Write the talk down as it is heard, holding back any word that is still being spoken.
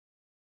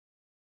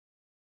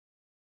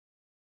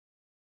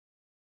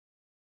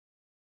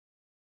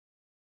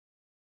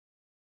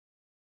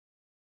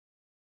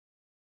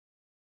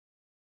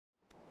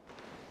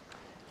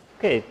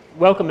Okay,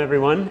 welcome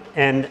everyone,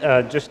 and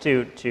just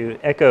to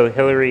echo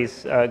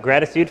Hillary's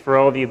gratitude for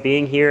all of you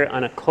being here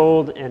on a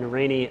cold and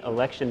rainy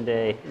election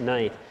day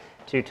night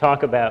to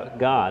talk about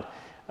God.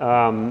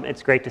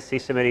 It's great to see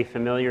so many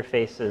familiar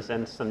faces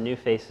and some new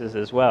faces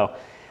as well.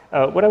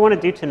 What I want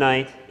to do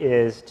tonight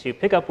is to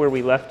pick up where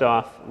we left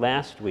off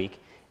last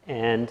week,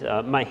 and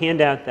my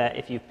handout, that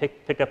if you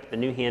picked up the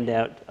new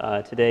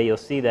handout today, you'll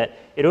see that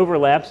it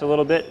overlaps a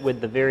little bit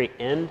with the very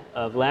end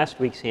of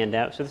last week's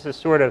handout, so this is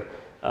sort of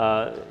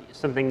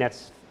something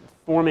that's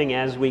forming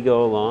as we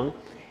go along.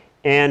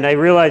 And I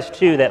realized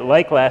too that,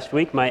 like last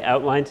week, my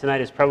outline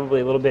tonight is probably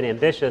a little bit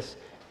ambitious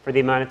for the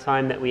amount of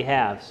time that we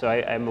have. So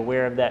I'm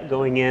aware of that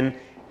going in.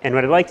 And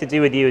what I'd like to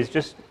do with you is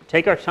just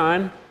take our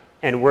time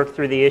and work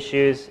through the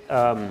issues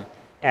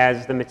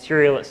as the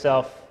material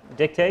itself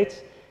dictates.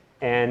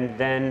 And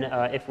then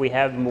if we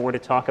have more to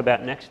talk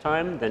about next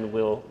time, then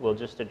we'll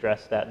just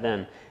address that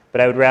then. But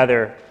I would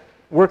rather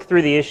work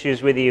through the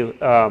issues with you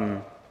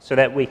so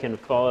that we can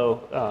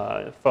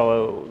follow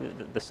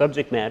the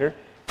subject matter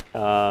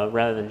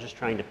rather than just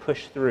trying to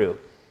push through.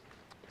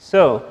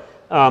 So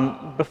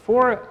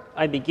before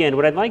I begin,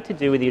 what I'd like to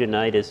do with you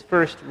tonight is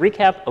first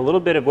recap a little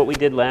bit of what we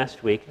did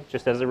last week,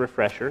 just as a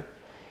refresher.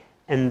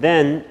 And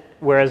then,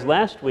 whereas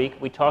last week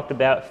we talked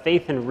about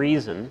faith and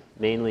reason,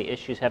 mainly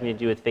issues having to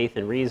do with faith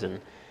and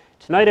reason,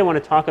 tonight I want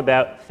to talk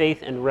about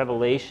faith and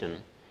revelation,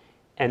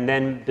 and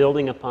then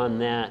building upon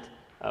that,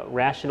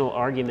 rational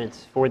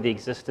arguments for the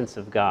existence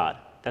of God.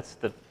 That's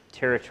the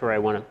territory I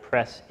want to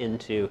press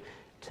into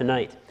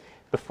tonight.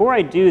 Before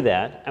I do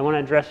that, I want to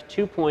address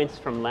 2 points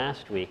from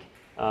last week.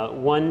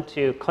 One,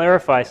 to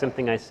clarify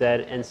something I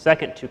said, and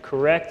second, to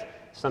correct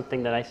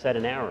something that I said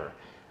in error.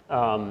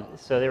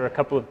 So there were a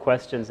couple of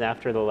questions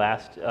after the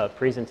last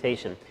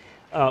presentation.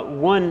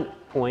 One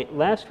point,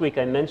 last week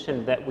I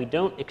mentioned that we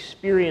don't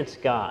experience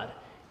God.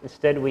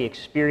 Instead, we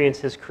experience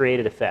His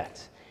created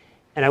effects.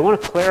 And I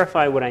want to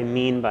clarify what I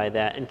mean by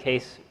that in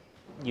case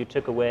you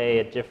took away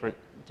a different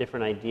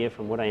idea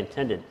from what I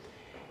intended.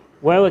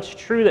 While it's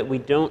true that we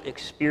don't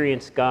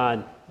experience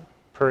God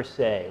per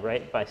se,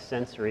 right, by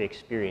sensory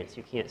experience,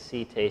 you can't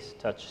see, taste,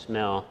 touch,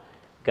 smell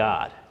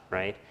God,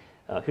 right,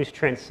 who's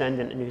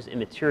transcendent and who's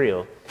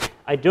immaterial,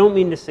 I don't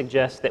mean to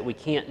suggest that we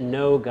can't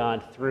know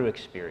God through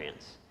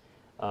experience.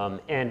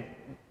 And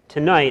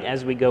tonight,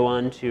 as we go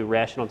on to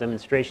rational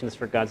demonstrations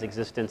for God's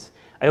existence,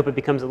 I hope it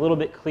becomes a little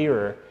bit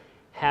clearer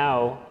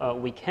how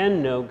we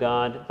can know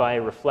God by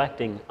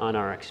reflecting on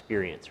our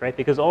experience, right?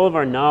 Because all of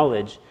our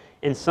knowledge,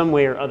 in some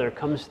way or other,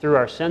 comes through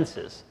our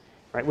senses,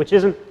 right? Which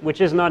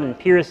is not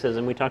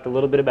empiricism. We talked a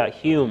little bit about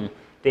Hume,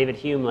 David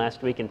Hume,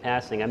 last week in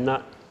passing. I'm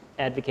not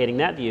advocating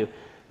that view,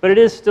 but it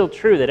is still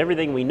true that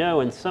everything we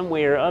know, in some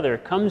way or other,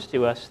 comes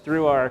to us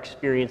through our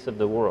experience of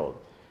the world.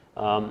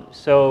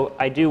 So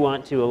I do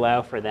want to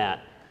allow for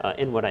that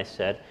in what I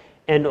said,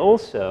 and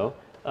also.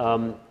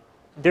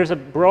 There's a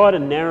broad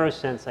and narrow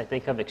sense, I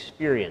think, of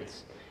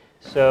experience.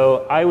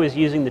 So I was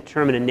using the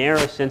term in a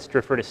narrow sense to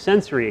refer to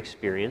sensory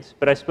experience,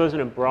 but I suppose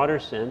in a broader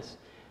sense,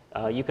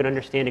 you could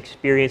understand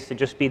experience to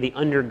just be the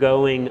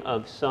undergoing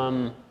of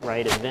some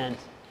event,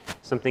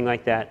 something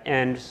like that.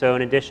 And so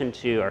in addition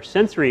to our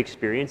sensory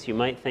experience, you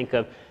might think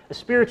of a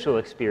spiritual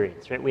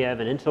experience, right? We have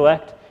an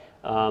intellect.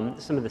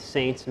 Some of the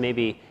saints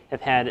maybe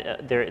have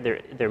had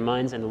their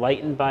minds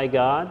enlightened by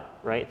God,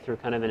 right, through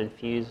kind of an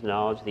infused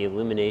knowledge, the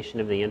illumination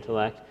of the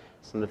intellect.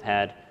 Some have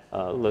had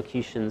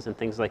locutions and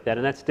things like that,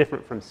 and that's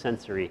different from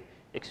sensory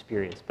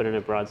experience. But in a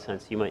broad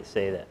sense, you might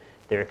say that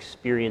they're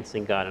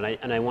experiencing God,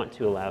 and I want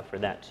to allow for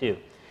that too.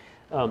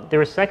 There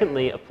was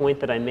secondly a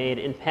point that I made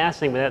in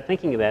passing without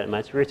thinking about it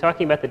much. We were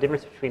talking about the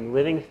difference between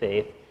living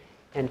faith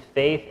and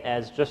faith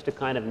as just a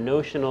kind of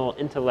notional,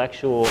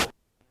 intellectual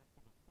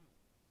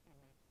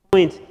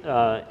point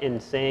in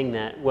saying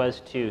that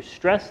was to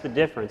stress the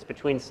difference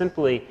between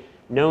simply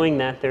knowing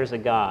that there's a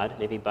God,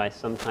 maybe by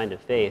some kind of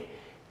faith,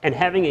 and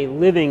having a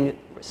living,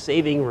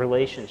 saving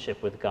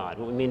relationship with God.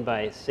 What we mean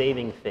by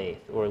saving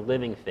faith or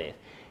living faith.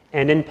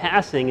 And in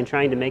passing, and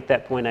trying to make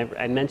that point,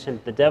 I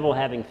mentioned the devil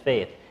having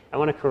faith. I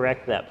want to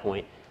correct that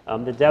point.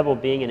 The devil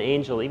being an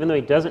angel, even though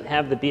he doesn't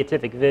have the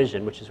beatific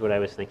vision, which is what I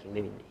was thinking,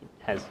 maybe he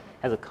has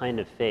a kind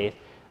of faith,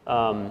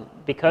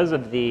 because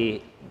of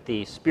the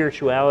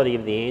spirituality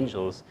of the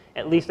angels,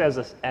 at least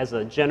as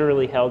a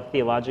generally held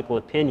theological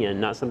opinion,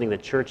 not something the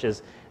church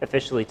is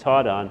officially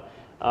taught on,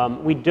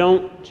 we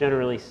don't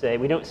say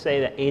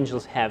that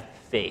angels have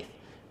faith,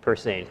 per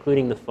se,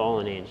 including the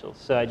fallen angels.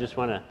 So I just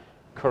want to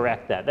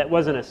correct that. That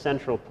wasn't a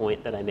central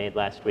point that I made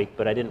last week,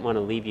 but I didn't want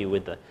to leave you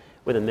with a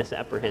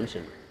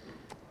misapprehension.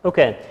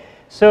 Okay,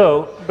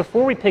 so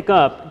before we pick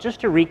up, just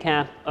to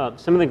recap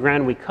some of the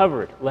ground we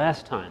covered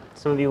last time.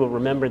 Some of you will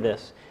remember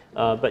this,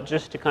 but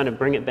just to kind of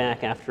bring it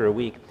back after a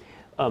week.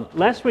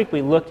 Last week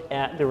we looked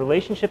at the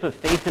relationship of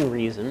faith and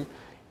reason,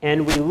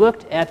 and we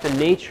looked at the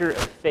nature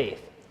of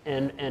faith.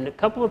 And a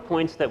couple of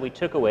points that we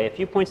took away, a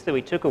few points that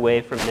we took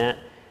away from that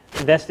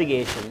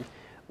investigation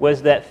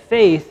was that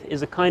faith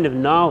is a kind of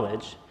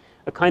knowledge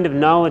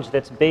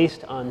that's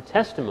based on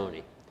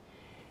testimony.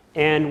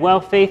 And while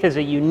faith is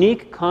a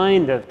unique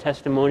kind of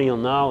testimonial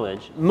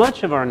knowledge,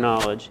 much of our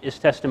knowledge is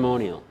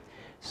testimonial.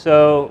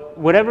 So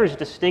whatever is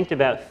distinct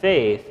about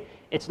faith,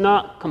 it's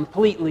not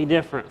completely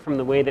different from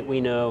the way that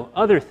we know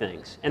other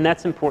things. And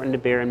that's important to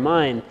bear in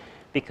mind,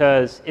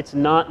 because it's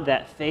not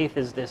that faith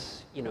is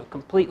this,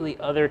 completely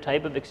other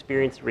type of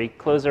experience where we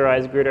close our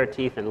eyes, grit our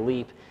teeth, and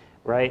leap,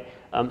 right?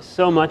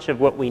 So much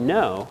of what we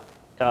know,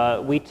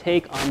 we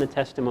take on the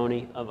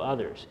testimony of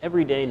others,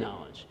 everyday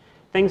knowledge.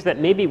 Things that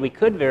maybe we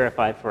could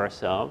verify for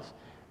ourselves,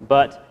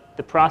 but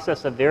the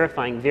process of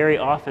verifying very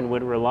often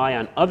would rely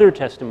on other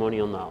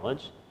testimonial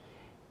knowledge,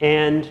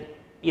 and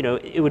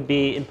it would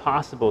be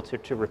impossible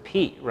to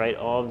repeat, right,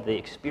 all of the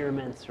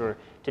experiments or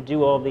to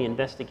do all the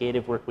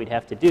investigative work we'd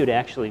have to do to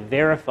actually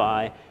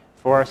verify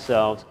for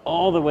ourselves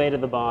all the way to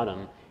the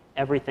bottom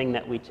everything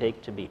that we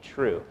take to be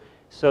true.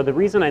 So the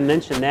reason I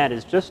mention that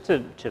is just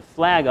to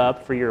flag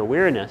up for your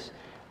awareness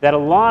that a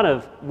lot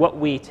of what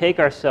we take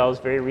ourselves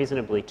very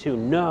reasonably to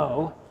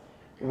know,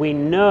 we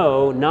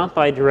know not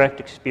by direct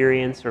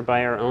experience or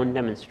by our own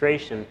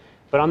demonstration,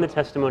 but on the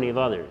testimony of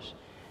others.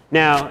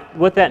 Now,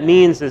 what that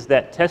means is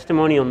that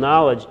testimonial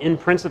knowledge, in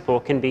principle,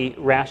 can be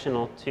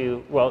rational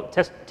to,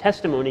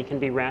 testimony can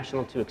be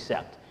rational to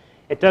accept.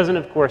 It doesn't,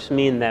 of course,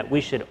 mean that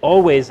we should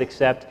always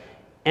accept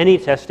any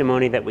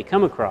testimony that we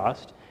come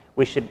across.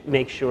 We should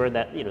make sure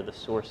that, the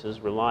source is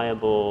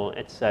reliable,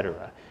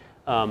 etc.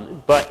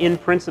 But in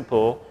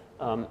principle,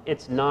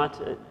 it's not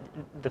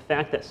the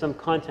fact that some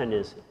content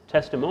is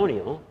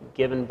testimonial,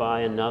 given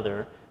by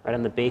another, right,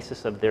 on the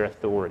basis of their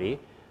authority,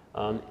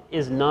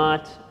 is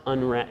not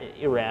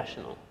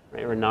irrational,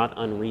 right, or not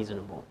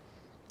unreasonable.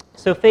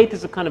 So faith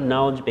is a kind of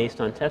knowledge based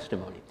on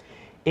testimony.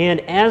 And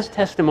as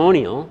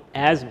testimonial,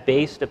 as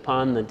based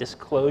upon the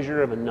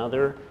disclosure of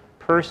another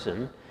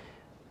person,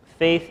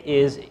 faith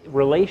is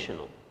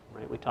relational.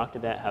 Right? We talked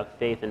about how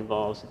faith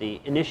involves the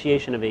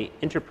initiation of an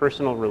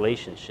interpersonal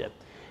relationship,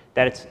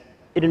 that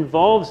it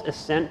involves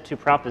assent to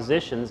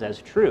propositions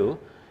as true,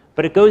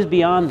 but it goes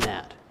beyond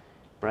that,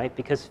 right?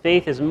 Because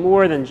faith is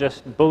more than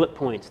just bullet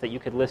points that you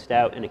could list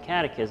out in a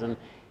catechism.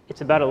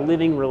 It's about a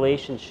living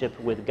relationship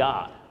with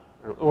God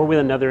or with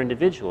another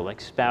individual,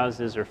 like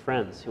spouses or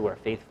friends who are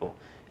faithful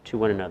to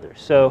one another.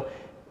 So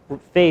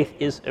faith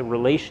is a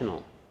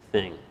relational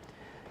thing.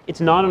 It's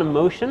not an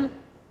emotion,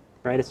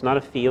 right? It's not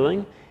a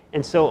feeling.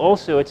 And so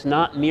also it's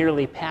not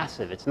merely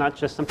passive. It's not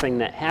just something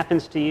that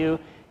happens to you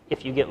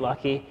if you get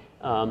lucky.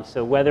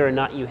 So whether or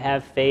not you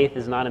have faith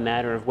is not a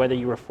matter of whether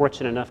you were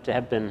fortunate enough to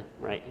have been,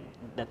 right,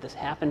 that this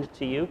happened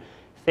to you.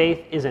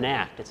 Faith is an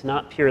act. It's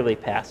not purely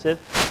passive.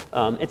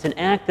 It's an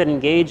act that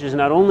engages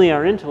not only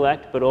our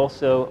intellect, but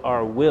also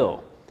our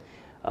will.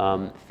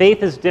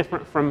 Faith is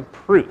different from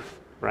proof,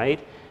 right?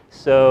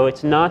 So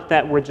it's not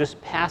that we're just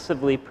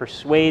passively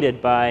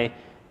persuaded by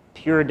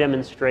pure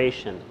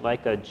demonstration,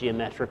 like a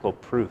geometrical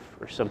proof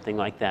or something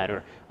like that,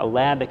 or a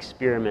lab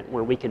experiment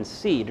where we can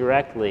see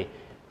directly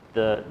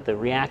the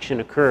reaction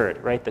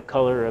occurred, right? The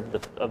color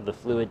of the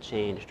fluid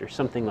changed or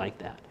something like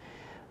that.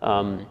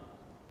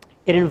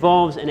 It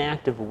involves an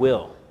act of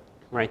will,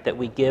 right? That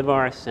we give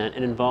our assent.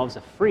 It involves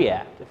a free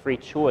act, a free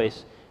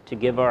choice to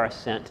give our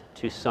assent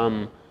to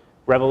some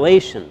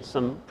revelation,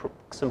 some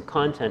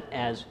content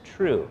as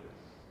true.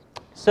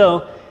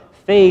 So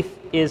faith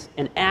is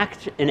an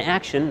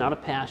action, not a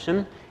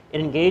passion. It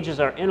engages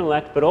our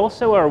intellect, but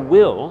also our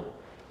will,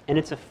 and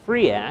it's a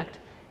free act.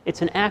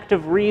 It's an act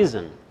of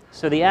reason.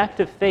 So the act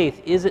of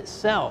faith is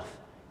itself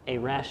a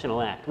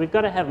rational act. We've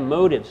got to have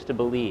motives to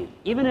believe.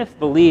 Even if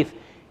belief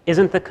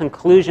isn't the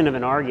conclusion of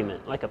an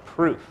argument, like a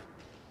proof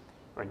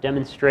or a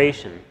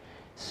demonstration,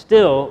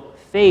 still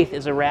faith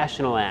is a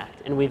rational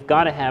act, and we've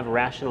got to have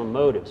rational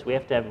motives. We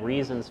have to have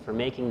reasons for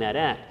making that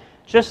act,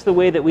 just the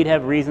way that we'd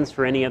have reasons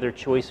for any other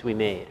choice we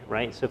made,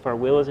 right? So if our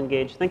will is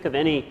engaged, think of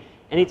any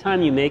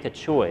time you make a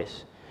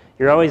choice,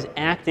 you're always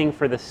acting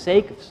for the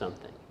sake of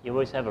something. You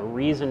always have a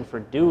reason for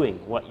doing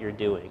what you're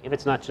doing. If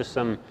it's not just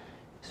some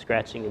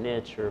scratching an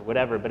itch or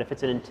whatever, but if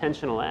it's an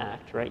intentional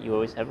act, right, you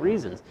always have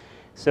reasons.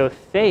 So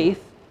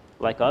faith,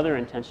 like other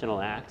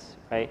intentional acts,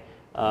 right,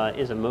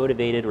 is a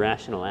motivated,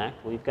 rational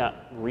act. We've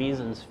got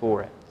reasons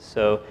for it.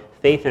 So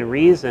faith and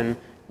reason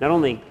not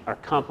only are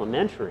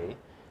complementary,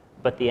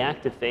 but the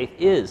act of faith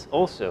is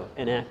also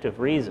an act of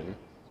reason.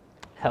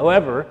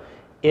 However,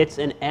 it's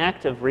an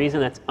act of reason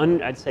that's,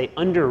 I'd say,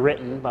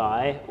 underwritten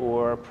by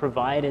or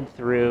provided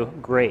through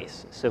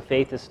grace. So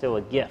faith is still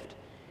a gift.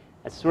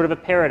 That's sort of a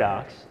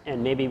paradox,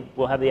 and maybe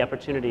we'll have the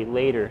opportunity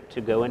later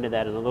to go into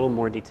that in a little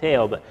more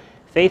detail, but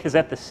faith is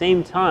at the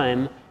same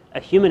time a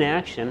human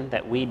action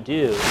that we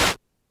do.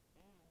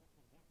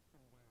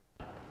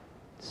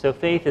 So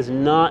faith is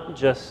not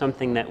just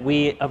something that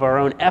we, of our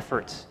own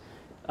efforts,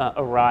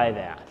 arrive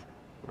at,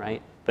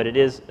 right? But it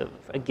is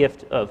a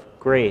gift of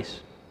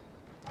grace.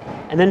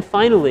 And then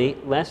finally,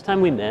 last time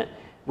we met,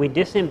 we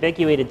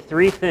disambiguated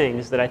three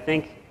things that I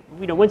think,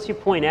 once you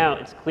point out,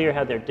 it's clear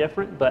how they're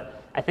different,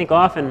 but I think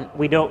often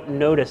we don't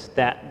notice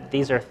that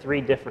these are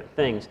three different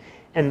things.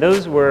 And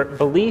those were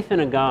belief in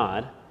a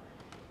God,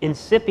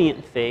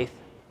 incipient faith,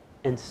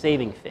 and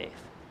saving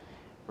faith,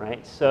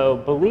 right? So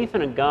belief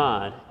in a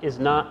God is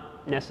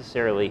not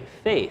necessarily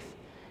faith.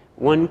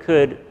 One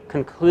could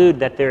conclude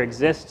that there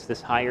exists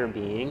this higher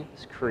being,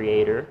 this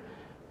creator,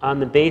 on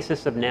the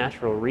basis of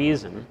natural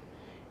reason,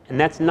 and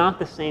that's not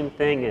the same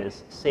thing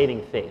as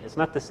saving faith. It's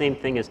not the same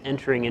thing as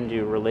entering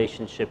into a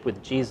relationship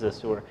with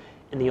Jesus, or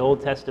in the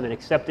Old Testament,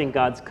 accepting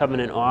God's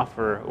covenant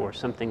offer or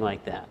something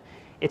like that.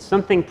 It's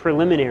something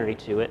preliminary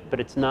to it, but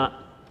it's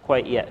not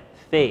quite yet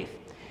faith.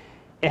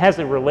 It has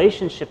a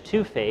relationship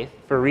to faith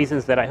for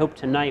reasons that I hope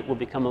tonight will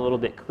become a little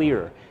bit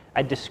clearer.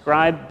 I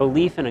describe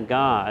belief in a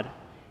God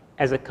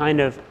as a kind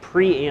of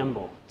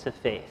preamble to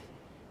faith.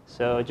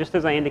 So just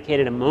as I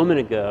indicated a moment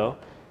ago,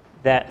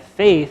 that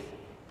faith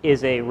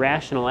is a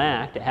rational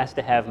act, it has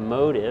to have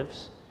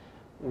motives.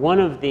 One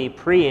of the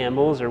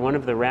preambles, or one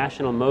of the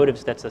rational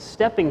motives that's a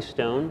stepping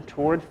stone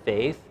toward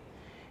faith,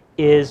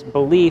 is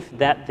belief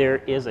that there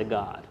is a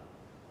God.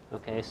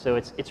 Okay, so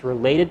it's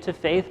related to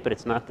faith, but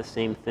it's not the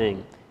same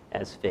thing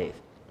as faith.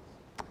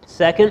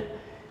 Second,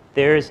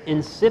 there's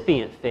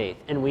incipient faith,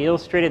 and we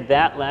illustrated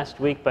that last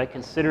week by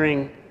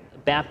considering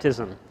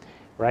baptism,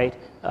 right?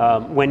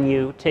 When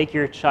you take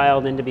your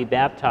child in to be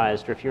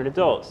baptized, or if you're an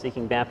adult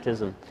seeking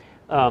baptism,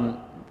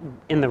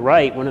 in the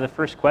rite, one of the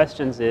first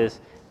questions is,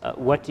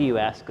 what do you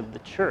ask of the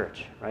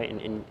church, right?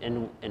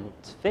 And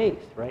it's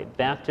faith, right?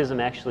 Baptism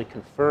actually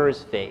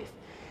confers faith.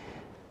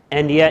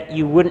 And yet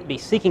you wouldn't be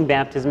seeking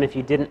baptism if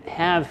you didn't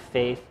have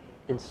faith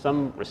in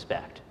some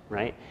respect,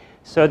 right?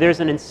 So there's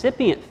an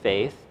incipient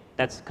faith,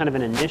 that's kind of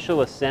an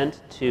initial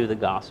assent to the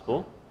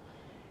gospel,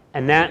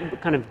 and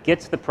that kind of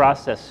gets the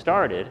process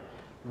started.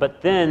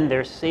 But then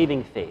there's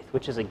saving faith,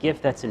 which is a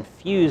gift that's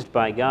infused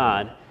by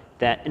God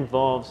that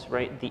involves,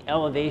 right, the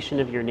elevation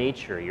of your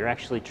nature. You're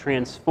actually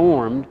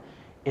transformed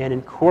and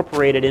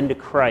incorporated into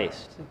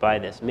Christ by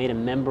this, made a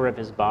member of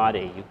his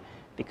body. You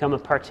become a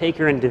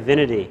partaker in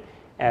divinity,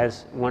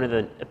 as one of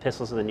the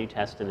epistles of the New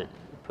Testament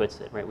puts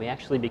it, right? We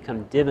actually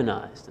become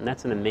divinized, and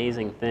that's an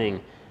amazing thing,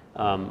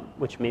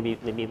 which maybe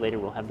later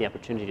we'll have the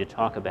opportunity to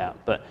talk about.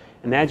 But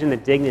imagine the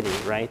dignity,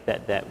 right,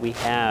 that we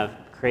have,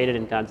 created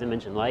in God's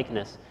image and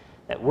likeness,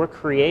 that we're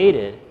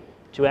created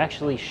to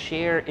actually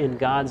share in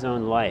God's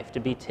own life,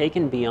 to be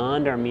taken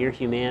beyond our mere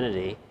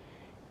humanity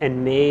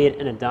and made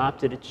an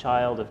adopted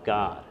child of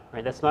God,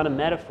 right? That's not a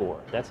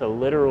metaphor, that's a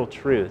literal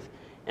truth,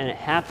 and it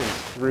happens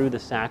through the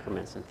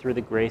sacraments and through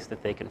the grace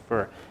that they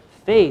confer.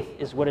 Faith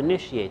is what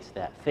initiates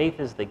that. Faith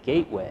is the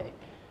gateway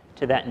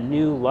to that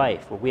new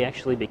life where we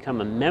actually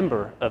become a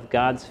member of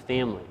God's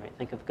family, right?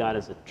 Think of God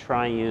as a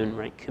triune,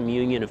 right,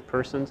 communion of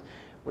persons.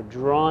 We're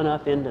drawn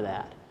up into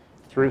that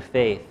through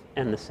faith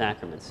and the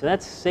sacraments. So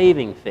that's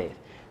saving faith.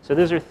 So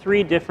those are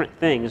three different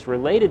things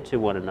related to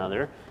one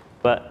another,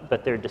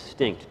 but they're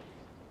distinct.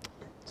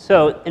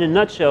 So in a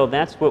nutshell,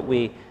 that's what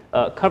we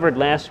covered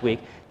last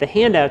week. The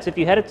handouts, if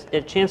you had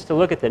a chance to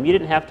look at them, you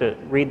didn't have to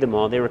read them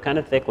all. They were kind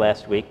of thick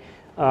last week.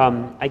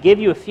 I gave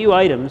you a few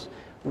items.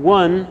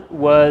 One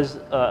was,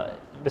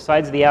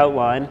 besides the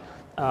outline,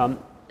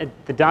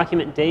 the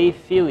document De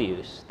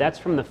Filius. That's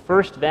from the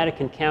First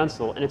Vatican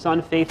Council, and it's on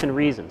faith and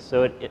reason.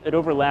 So it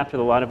overlapped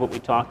with a lot of what we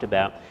talked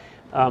about.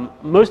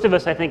 Most of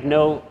us, I think,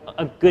 know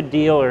a good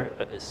deal or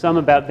some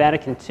about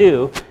Vatican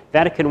II.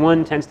 Vatican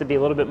I tends to be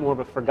a little bit more of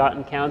a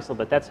forgotten council,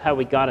 but that's how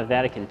we got a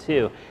Vatican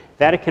II.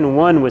 Vatican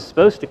I was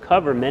supposed to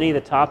cover many of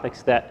the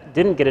topics that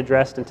didn't get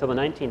addressed until the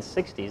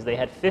 1960s. They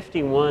had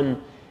 51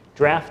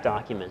 draft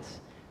documents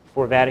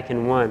for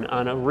Vatican I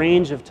on a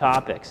range of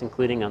topics,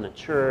 including on the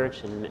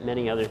church and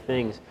many other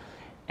things.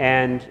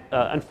 And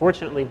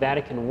unfortunately,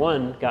 Vatican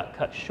I got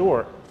cut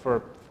short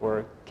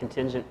for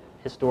contingent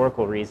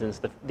historical reasons.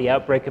 The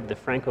outbreak of the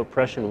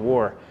Franco-Prussian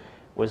War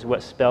was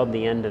what spelled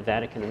the end of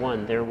Vatican I.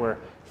 There were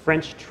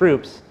French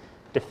troops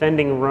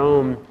defending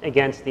Rome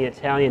against the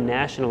Italian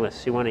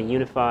nationalists who wanted a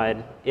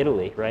unified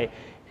Italy, right?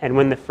 And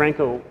when the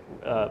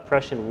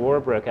Franco-Prussian War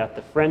broke out,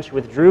 the French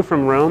withdrew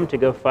from Rome to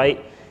go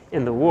fight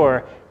in the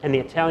war, and the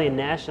Italian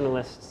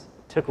nationalists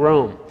took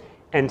Rome.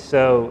 And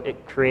so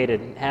it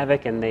created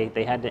havoc, and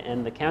they had to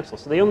end the council.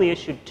 So they only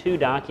issued two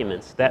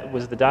documents. That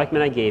was the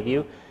document I gave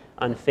you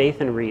on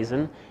faith and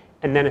reason,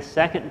 and then a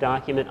second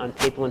document on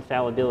papal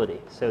infallibility.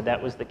 So that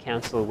was the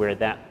council where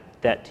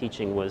that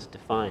teaching was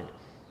defined.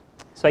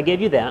 So I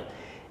gave you that.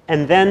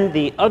 And then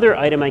the other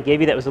item I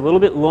gave you that was a little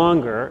bit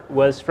longer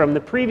was from the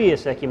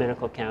previous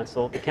ecumenical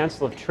council, the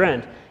Council of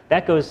Trent.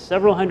 That goes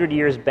several hundred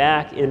years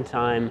back in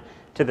time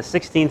to the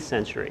 16th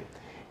century.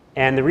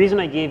 And the reason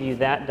I gave you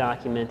that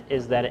document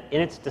is that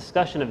in its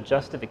discussion of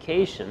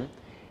justification,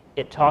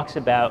 it talks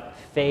about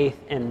faith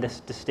and this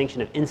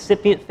distinction of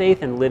incipient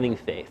faith and living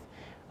faith.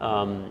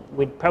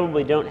 We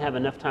probably don't have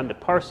enough time to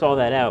parse all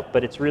that out,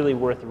 but it's really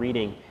worth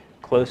reading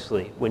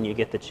closely when you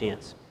get the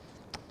chance.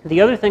 The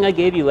other thing I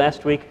gave you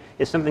last week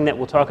is something that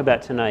we'll talk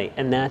about tonight,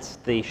 and that's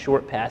the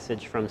short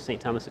passage from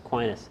St. Thomas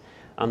Aquinas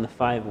on the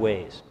 5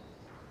 ways.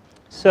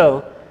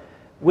 So,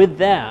 with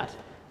that,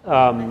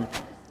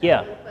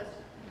 yeah.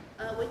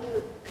 When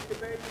you, at the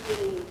very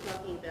beginning, you were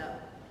talking about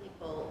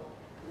people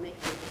making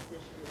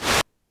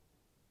decisions,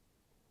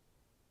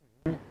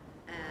 and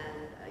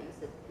you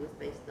said it was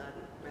based on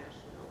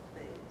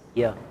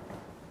Yeah.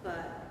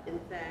 But in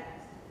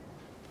fact,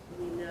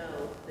 we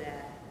know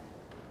that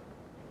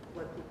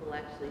what people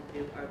actually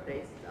do are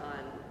based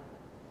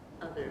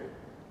on other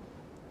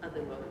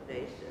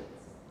motivations.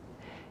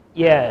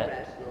 Yeah.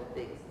 Rational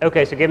things.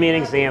 Okay, so give me an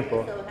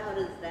example. So how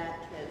does that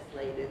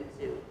translate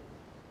into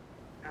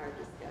our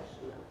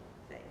discussion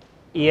of faith?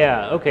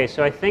 Yeah, okay,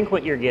 so I think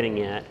what you're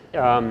getting at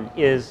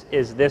is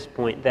this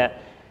point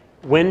that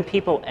when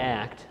people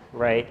act,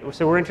 right,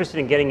 so we're interested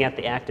in getting at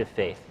the act of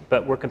faith,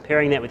 but we're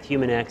comparing that with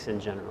human acts in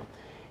general.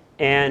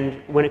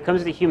 And when it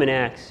comes to human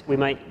acts, we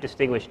might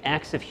distinguish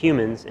acts of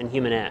humans and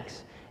human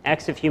acts.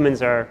 Acts of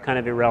humans are kind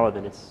of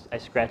irrelevant. It's, I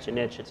scratch an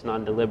itch, it's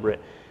non-deliberate.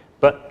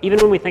 But even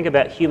when we think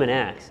about human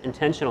acts,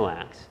 intentional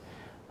acts,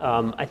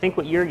 I think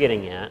what you're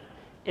getting at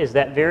is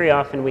that very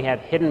often we have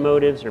hidden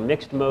motives or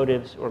mixed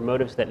motives or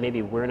motives that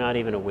maybe we're not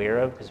even aware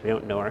of because we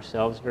don't know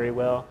ourselves very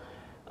well,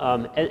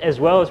 as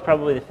well as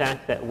probably the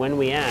fact that when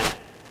we act,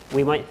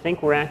 we might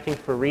think we're acting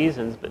for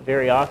reasons, but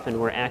very often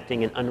we're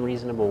acting in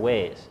unreasonable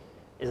ways.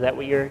 Is that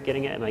what you're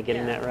getting at? Am I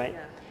getting that right?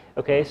 Yeah.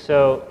 Okay,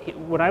 so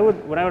what I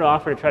would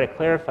offer to try to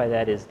clarify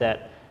that is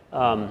that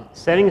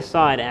setting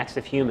aside acts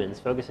of humans,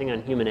 focusing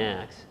on human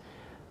acts,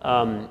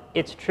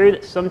 it's true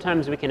that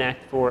sometimes we can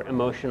act for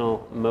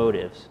emotional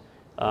motives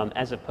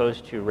as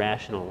opposed to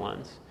rational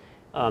ones.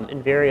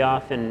 And very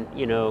often,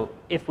 you know,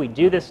 if we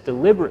do this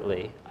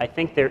deliberately, I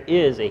think there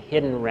is a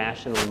hidden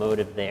rational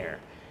motive there.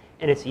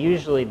 And it's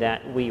usually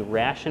that we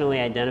rationally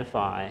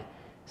identify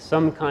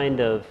some kind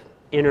of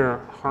inner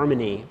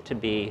harmony to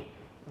be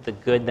the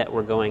good that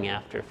we're going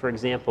after. For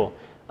example,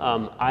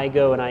 I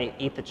go and I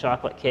eat the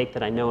chocolate cake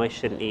that I know I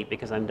shouldn't eat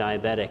because I'm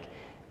diabetic.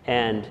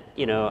 And,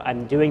 you know,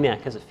 I'm doing that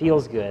because it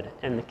feels good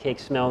and the cake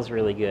smells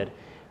really good.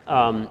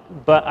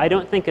 But I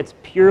don't think it's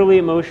purely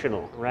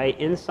emotional, right?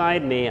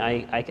 Inside me,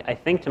 I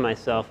think to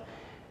myself,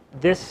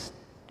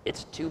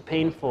 it's too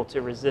painful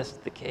to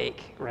resist the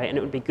cake, right? And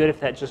it would be good if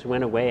that just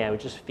went away. I would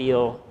just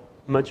feel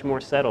much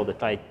more settled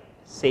if I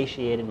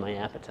satiated my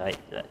appetite,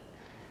 that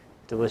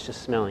delicious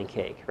smelling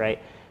cake, right?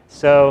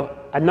 So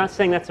I'm not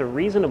saying that's a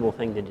reasonable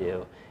thing to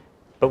do,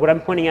 but what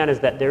I'm pointing out is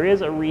that there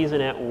is a reason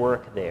at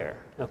work there,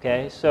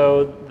 okay?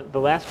 So the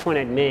last point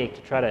I'd make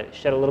to try to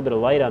shed a little bit of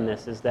light on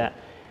this is that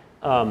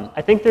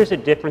I think there's a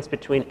difference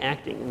between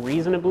acting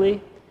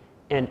reasonably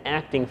and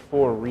acting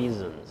for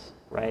reasons,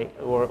 right?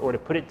 Or to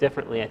put it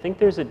differently, I think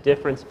there's a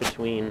difference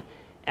between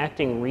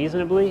acting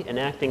reasonably and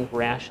acting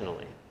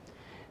rationally.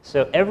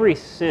 So every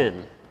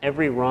sin,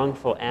 every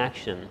wrongful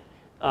action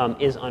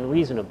is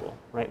unreasonable,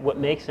 right? What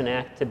makes an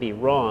act to be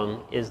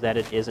wrong is that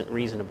it isn't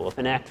reasonable. If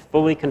an act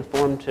fully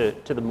conformed to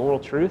the moral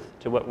truth,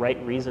 to what right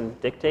reason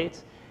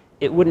dictates,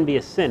 it wouldn't be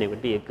a sin, it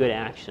would be a good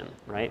action,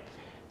 right?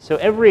 So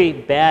every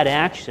bad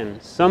action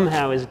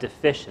somehow is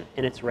deficient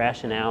in its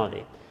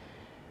rationality.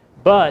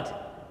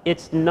 But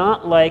it's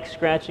not like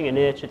scratching an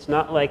itch, it's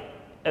not like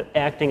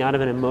acting out of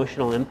an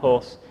emotional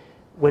impulse.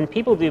 When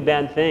people do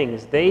bad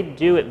things, they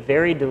do it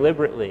very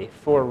deliberately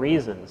for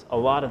reasons a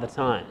lot of the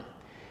time.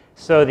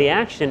 So the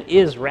action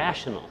is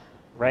rational,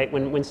 right?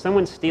 When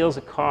someone steals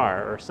a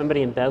car or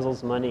somebody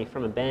embezzles money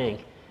from a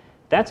bank,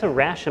 that's a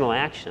rational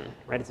action,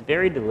 right? It's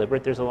very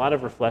deliberate. There's a lot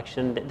of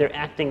reflection. They're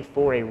acting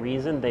for a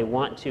reason. They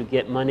want to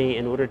get money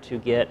in order to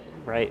get,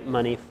 right,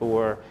 money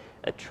for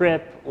a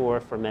trip or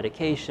for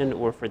medication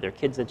or for their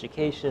kids'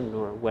 education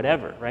or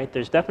whatever, right?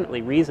 There's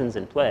definitely reasons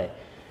in play.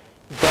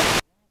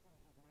 But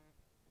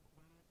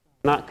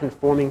not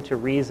conforming to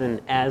reason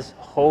as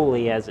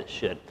wholly as it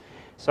should.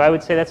 So I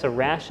would say that's a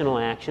rational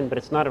action, but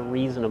it's not a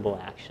reasonable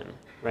action,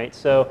 right?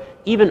 So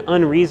even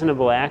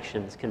unreasonable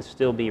actions can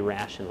still be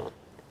rational.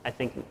 I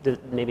think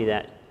maybe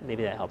that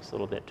helps a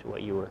little bit to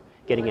what you were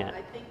getting at.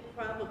 I think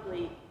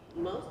probably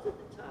most of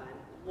the time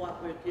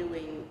what we're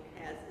doing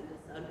has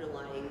this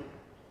underlying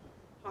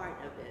part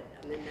of it.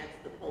 I mean,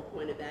 that's the whole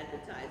point of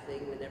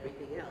advertising and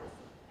everything else.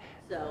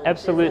 So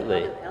absolutely.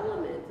 There's a lot of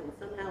elements, and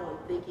somehow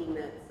I'm thinking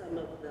that some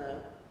of the,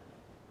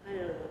 I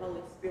don't know, the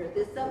Holy Spirit,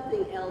 there's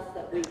something else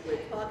that we were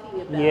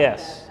talking about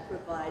that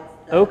provides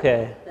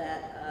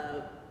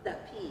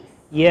that peace.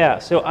 Yeah,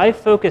 so I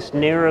focus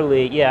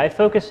narrowly,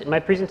 in my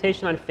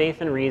presentation on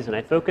faith and reason,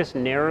 I focus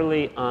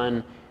narrowly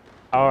on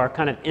our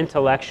kind of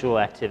intellectual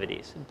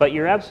activities. But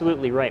you're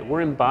absolutely right.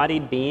 We're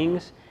embodied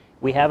beings.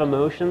 We have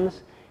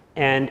emotions.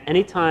 And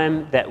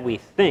anytime that we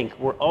think,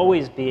 we're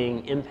always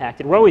being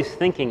impacted. We're always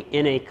thinking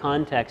in a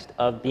context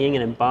of being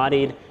an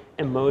embodied,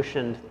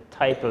 emotion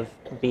type of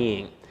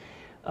being.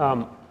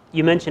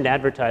 You mentioned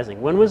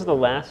advertising. When was the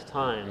last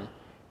time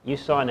you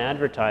saw an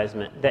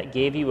advertisement that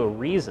gave you a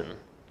reason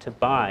to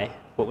buy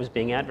what was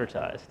being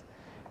advertised?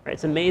 Right?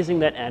 It's amazing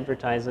that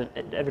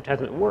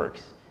advertisement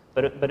works,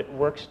 but it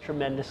works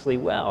tremendously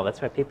well.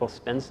 That's why people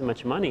spend so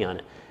much money on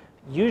it.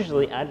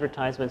 Usually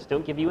advertisements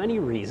don't give you any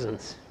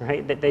reasons,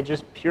 right? They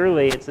just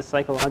purely, it's a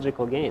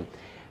psychological game,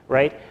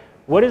 right?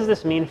 What does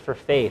this mean for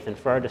faith and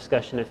for our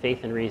discussion of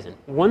faith and reason?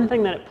 One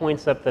thing that it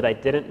points up that I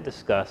didn't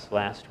discuss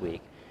last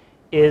week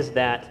is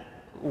that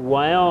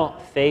while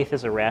faith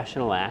is a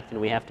rational act and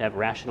we have to have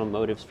rational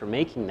motives for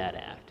making that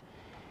act,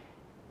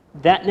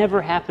 that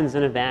never happens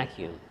in a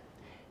vacuum.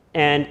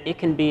 And it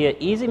can be an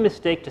easy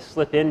mistake to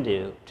slip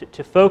into,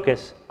 to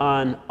focus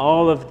on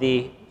all of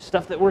the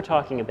stuff that we're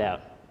talking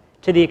about,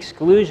 to the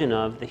exclusion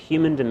of the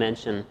human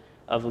dimension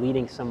of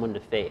leading someone to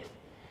faith.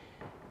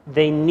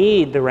 They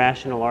need the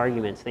rational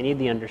arguments, they need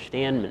the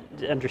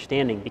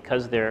understanding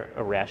because they're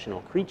a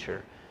rational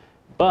creature.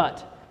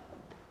 But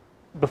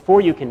before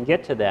you can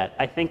get to that,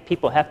 I think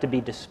people have to be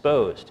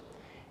disposed.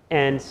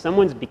 And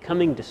someone's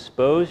becoming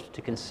disposed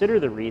to consider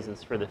the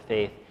reasons for the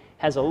faith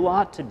has a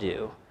lot to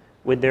do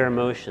with their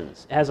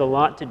emotions. It has a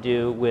lot to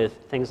do with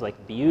things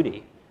like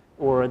beauty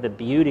or the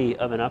beauty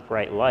of an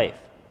upright life,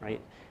 right?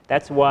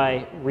 That's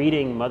why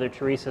reading Mother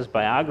Teresa's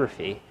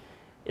biography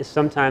is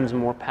sometimes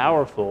more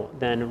powerful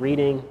than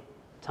reading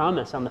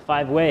Thomas on the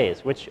 5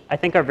 Ways, which I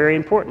think are very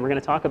important. We're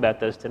going to talk about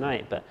those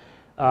tonight. But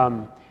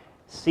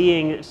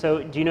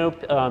so do you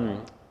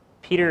know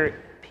Peter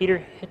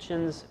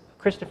Hitchens,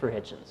 Christopher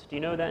Hitchens? Do you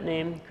know that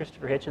name?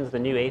 Christopher Hitchens, the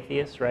new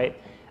atheist, right?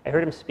 I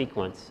heard him speak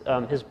once.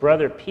 His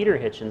brother, Peter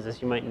Hitchens,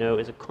 as you might know,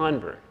 is a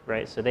convert,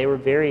 right? So they were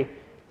very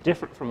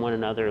different from one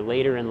another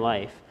later in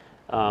life.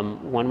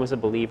 One was a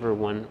believer,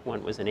 one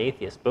was an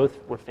atheist. Both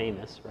were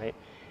famous, right?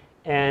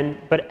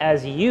 But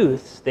as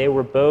youths, they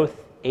were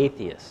both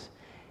atheists.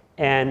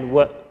 And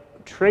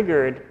what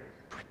triggered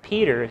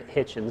Peter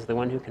Hitchens, the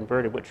one who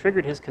converted, what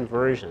triggered his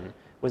conversion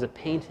was a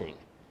painting.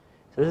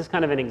 So this is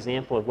kind of an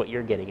example of what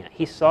you're getting at.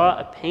 He saw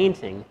a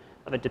painting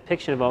of a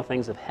depiction of all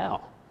things of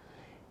hell.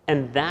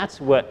 And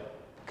that's what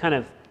kind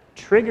of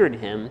triggered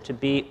him to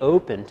be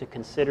open to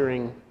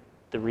considering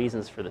the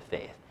reasons for the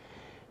faith.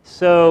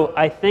 So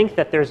I think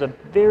that there's a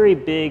very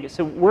big,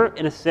 so we're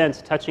in a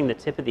sense touching the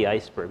tip of the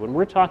iceberg. When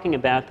we're talking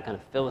about the kind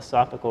of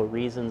philosophical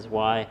reasons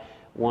why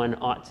one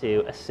ought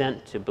to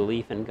assent to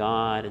belief in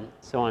God and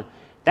so on,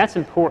 that's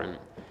important.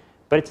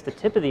 But it's the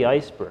tip of the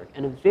iceberg.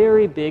 And a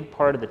very big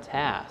part of the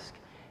task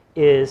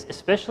is,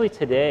 especially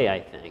today I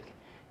think,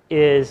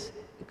 is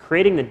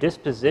creating the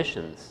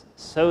dispositions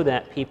so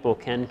that people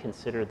can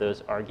consider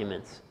those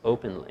arguments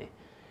openly.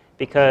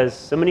 Because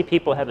so many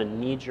people have a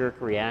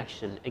knee-jerk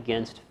reaction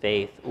against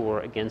faith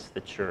or against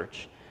the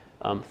church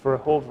for a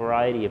whole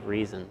variety of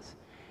reasons.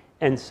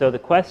 And so the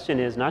question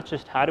is not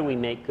just how do we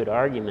make good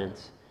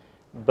arguments,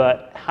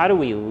 but how do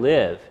we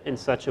live in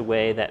such a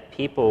way that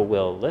people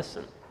will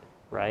listen,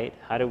 right?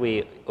 How do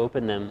we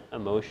open them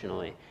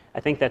emotionally? I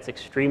think that's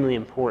extremely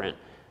important.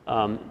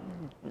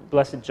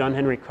 Blessed John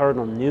Henry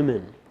Cardinal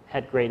Newman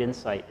had great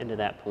insight into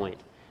that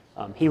point.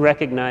 He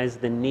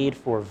recognized the need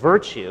for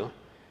virtue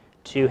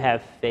to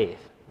have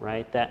faith,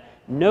 right? That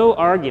no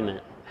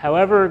argument,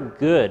 however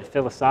good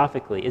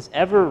philosophically, is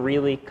ever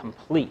really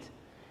complete.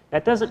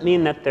 That doesn't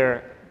mean that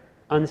they're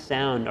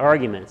unsound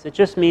arguments. It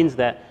just means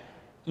that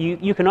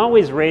you can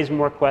always raise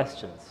more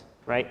questions,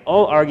 right?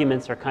 All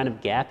arguments are kind of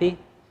gappy,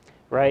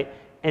 right?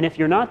 And if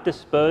you're not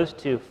disposed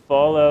to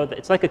follow,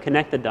 it's like a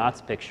connect the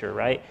dots picture,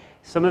 right?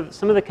 Some of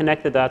the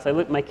connect the dots,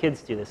 my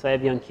kids do this, I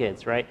have young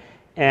kids, right?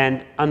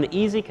 And on the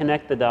easy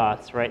connect the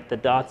dots, right, the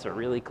dots are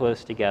really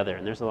close together,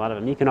 and there's a lot of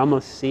them. You can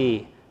almost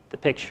see the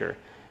picture.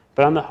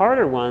 But on the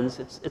harder ones,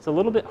 it's a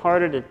little bit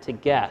harder to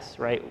guess,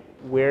 right,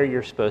 where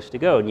you're supposed to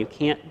go, and you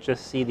can't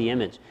just see the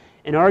image.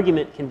 An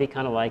argument can be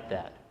kind of like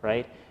that,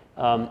 right?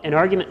 An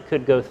argument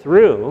could go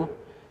through,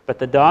 but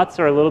the dots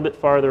are a little bit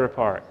farther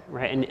apart,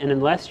 right? And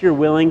unless you're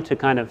willing to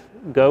kind of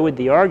go with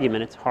the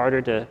argument, it's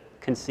harder to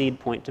concede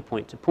point to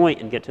point to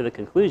point and get to the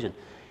conclusion.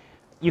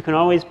 You can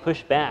always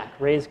push back,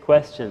 raise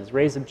questions,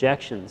 raise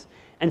objections.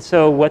 And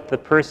so what the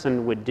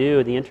person would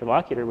do, the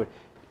interlocutor would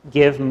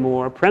give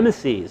more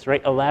premises,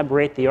 right?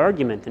 Elaborate the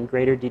argument in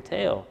greater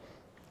detail.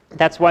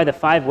 That's why the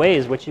 5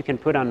 ways, which you can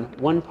put on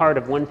one part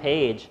of one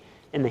page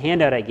in the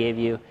handout I gave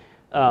you,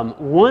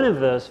 one of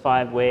those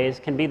 5 ways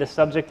can be the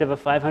subject of a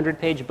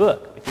 500-page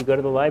book. If you go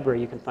to the library,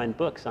 you can find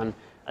books on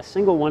a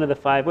single one of the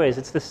 5 ways.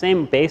 It's the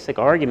same basic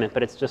argument,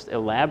 but it's just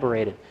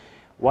elaborated.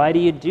 Why do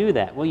you do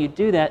that? Well, you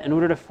do that in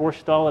order to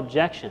forestall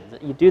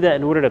objections. You do that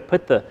in order to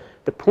put the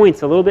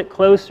points a little bit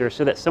closer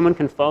so that someone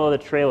can follow the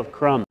trail of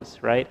crumbs,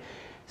 right?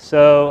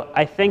 So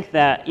I think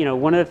that,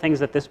 one of the things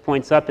that this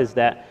points up is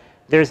that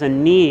there's a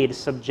need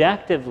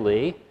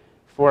subjectively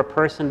for a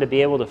person to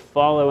be able to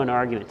follow an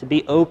argument, to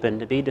be open,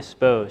 to be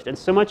disposed. And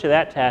so much of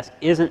that task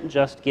isn't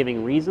just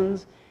giving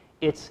reasons,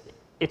 it's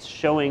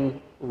showing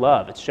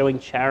love, it's showing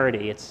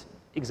charity, it's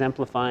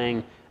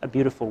exemplifying a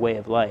beautiful way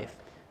of life.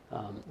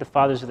 The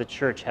fathers of the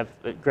church have,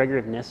 Gregory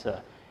of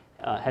Nyssa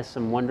has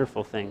some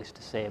wonderful things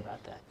to say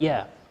about that.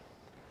 Yeah.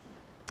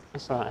 I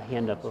saw a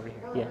hand up over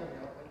here. Yeah.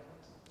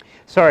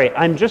 Sorry,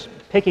 I'm just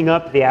picking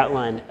up the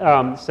outline.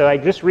 So I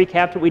just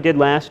recapped what we did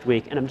last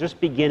week, and I'm just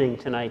beginning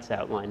tonight's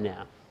outline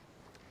now.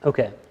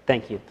 Okay,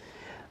 thank you.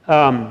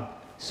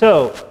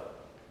 So,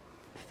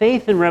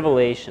 faith and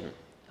revelation.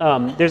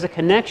 There's a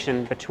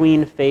connection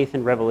between faith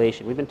and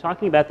revelation. We've been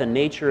talking about the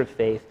nature of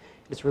faith,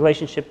 its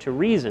relationship to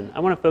reason. I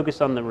want to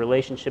focus on the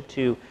relationship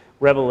to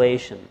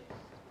revelation.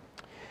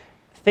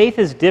 Faith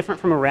is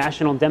different from a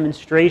rational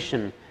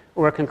demonstration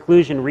or a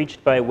conclusion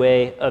reached by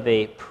way of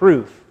a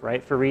proof,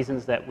 right, for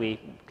reasons that we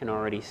can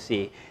already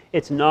see.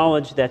 It's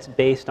knowledge that's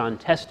based on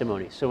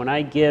testimony. So when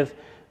I give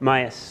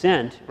my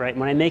assent, right,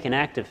 when I make an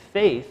act of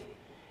faith,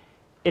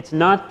 it's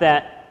not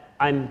that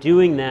I'm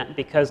doing that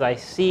because I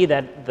see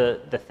that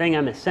the thing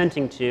I'm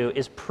assenting to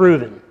is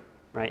proven,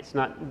 right? It's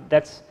not,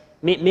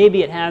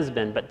 maybe it has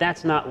been, but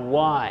that's not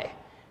why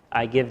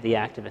I give the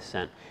act of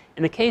assent.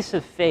 In the case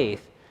of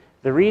faith,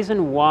 the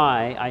reason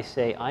why I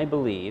say I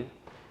believe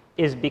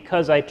is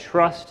because I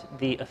trust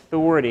the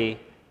authority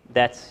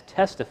that's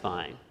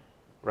testifying,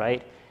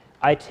 right?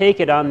 I take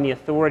it on the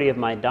authority of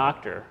my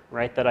doctor,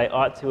 right, that I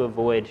ought to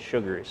avoid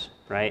sugars,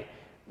 right,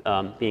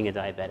 being a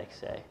diabetic,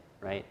 say,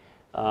 right?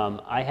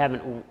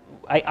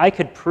 I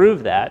could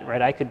prove that,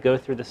 right? I could go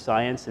through the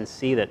science and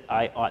see that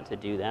I ought to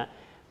do that,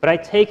 but I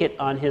take it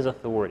on his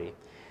authority.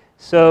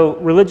 So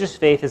religious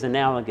faith is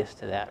analogous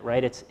to that,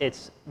 right?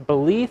 It's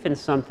belief in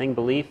something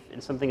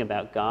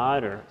about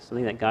God or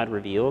something that God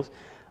reveals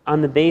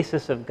on the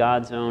basis of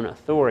God's own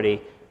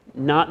authority,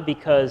 not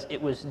because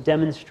it was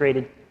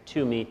demonstrated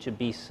to me to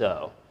be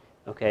so.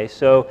 Okay,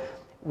 so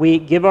we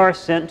give our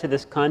assent to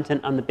this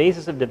content on the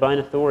basis of divine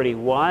authority.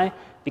 Why?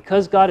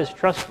 Because God is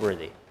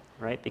trustworthy,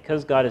 right?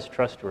 Because God is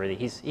trustworthy.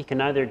 He can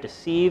neither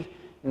deceive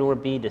nor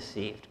be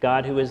deceived.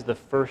 God, who is the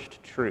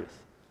first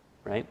truth,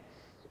 right?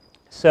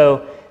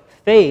 So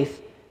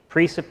faith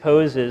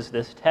presupposes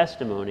this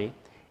testimony.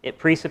 It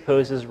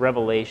presupposes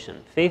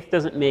revelation. Faith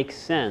doesn't make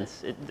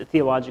sense, the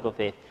theological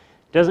faith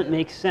doesn't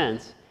make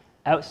sense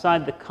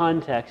outside the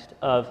context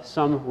of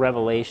some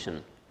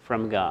revelation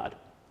from God.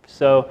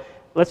 So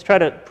let's try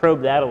to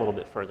probe that a little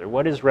bit further.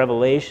 What is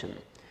revelation?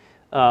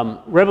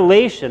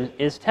 Revelation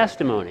is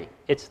testimony.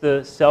 It's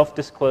the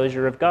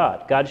self-disclosure of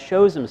God. God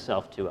shows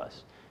himself to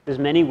us. There's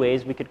many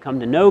ways we could come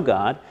to know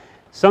God.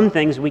 Some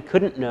things we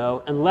couldn't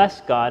know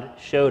unless God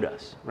showed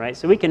us, right?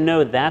 So we can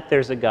know that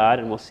there's a God,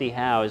 and we'll see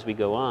how as we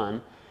go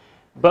on.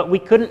 But we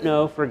couldn't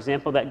know, for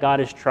example, that God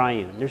is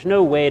triune. There's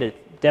no way to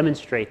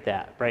demonstrate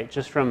that, right,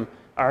 just from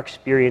our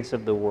experience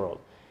of the world.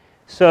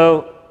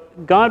 So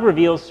God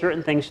reveals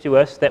certain things to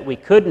us that we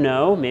could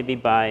know, maybe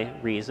by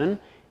reason,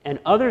 and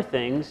other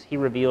things he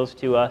reveals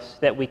to us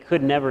that we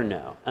could never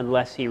know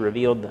unless he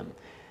revealed them.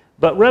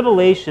 But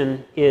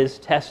revelation is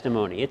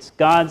testimony. It's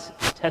God's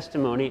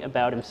testimony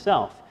about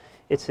himself.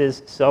 It's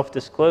his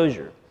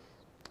self-disclosure.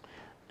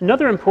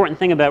 Another important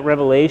thing about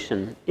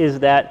revelation is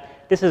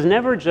that this is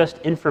never just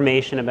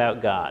information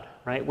about God,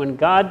 right? When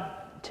God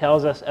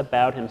tells us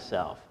about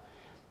himself,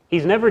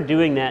 he's never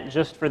doing that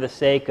just for the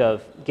sake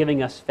of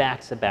giving us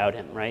facts about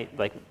him, right?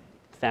 Like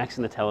facts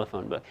in the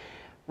telephone book.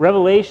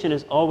 Revelation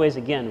is always,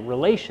 again,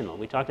 relational.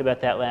 We talked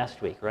about that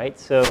last week, right?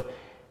 So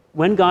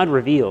when God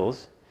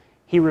reveals,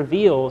 he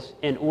reveals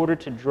in order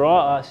to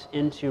draw us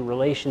into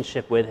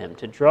relationship with him,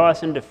 to draw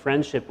us into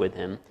friendship with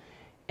him,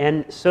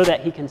 and so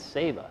that he can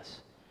save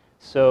us.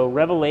 So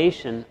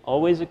revelation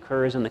always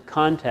occurs in the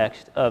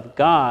context of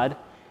God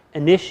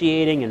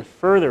initiating and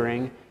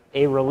furthering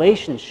a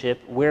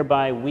relationship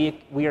whereby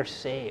we are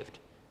saved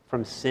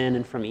from sin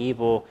and from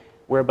evil,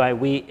 whereby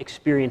we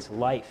experience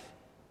life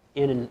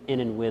in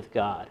and with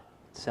God,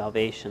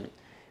 salvation.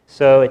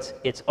 So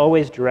it's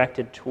always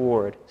directed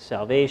toward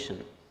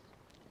salvation.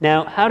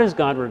 Now, how does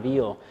God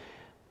reveal?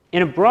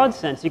 In a broad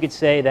sense, you could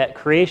say that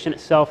creation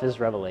itself is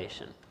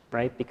revelation,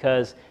 right?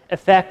 Because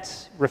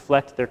effects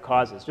reflect their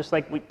causes. Just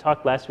like we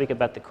talked last week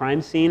about the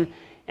crime scene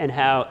and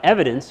how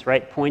evidence,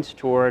 right, points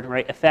toward,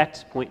 right,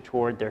 effects point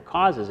toward their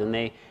causes, and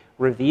they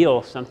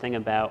reveal something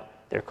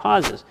about their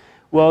causes.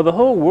 Well, the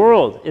whole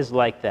world is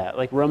like that,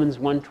 like Romans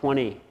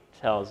 1:20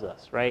 tells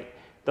us, right?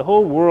 The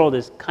whole world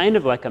is kind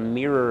of like a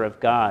mirror of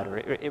God, or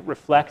it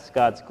reflects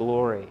God's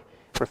glory,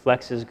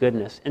 reflects his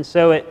goodness. And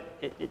so it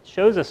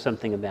shows us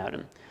something about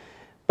him.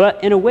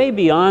 But in a way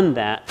beyond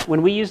that,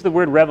 when we use the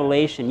word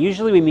revelation,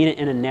 usually we mean it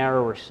in a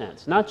narrower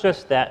sense. Not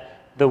just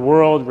that the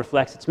world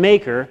reflects its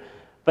maker,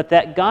 but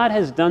that God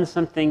has done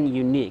something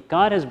unique.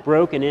 God has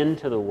broken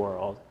into the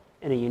world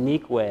in a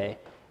unique way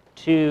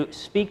to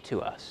speak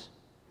to us,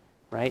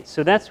 right?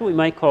 So that's what we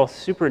might call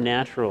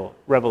supernatural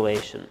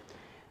revelation.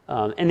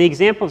 And the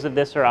examples of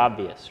this are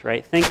obvious,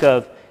 right? Think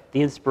of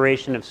the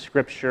inspiration of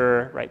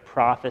Scripture, right?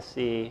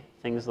 Prophecy,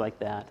 things like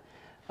that.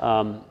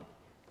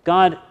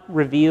 God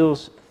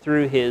reveals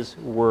through his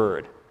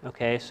word,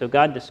 okay? So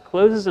God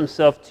discloses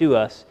himself to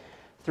us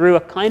through a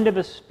kind of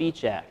a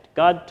speech act.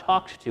 God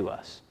talks to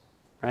us,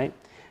 right?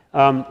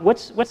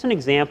 What's an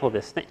example of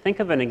this? Think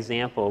of an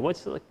example.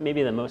 What's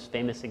maybe the most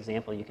famous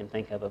example you can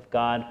think of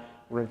God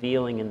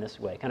revealing in this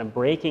way? Kind of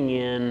breaking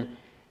in,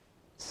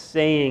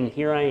 saying,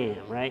 here I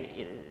am,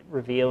 right?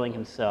 Revealing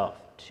himself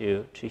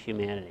to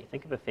humanity.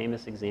 Think of a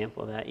famous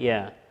example of that.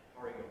 Yeah.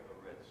 Parting of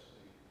the Red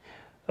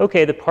Sea.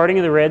 Okay, the parting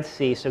of the Red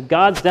Sea. So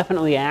God's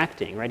definitely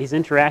acting, right? He's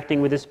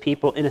interacting with his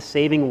people in a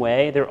saving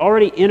way. They're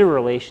already in a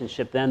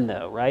relationship then,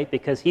 though, right?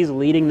 Because he's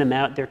leading them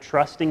out. They're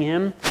trusting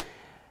him.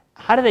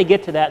 How do they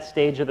get to that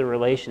stage of the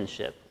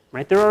relationship,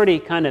 right? They're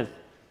already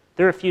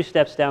they're a few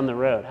steps down the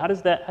road. How do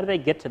they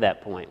get to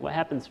that point? What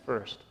happens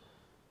first?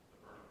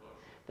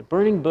 The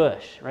burning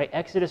bush, right?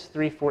 Exodus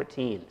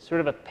 3:14,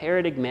 sort of a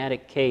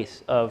paradigmatic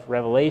case of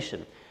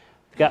revelation.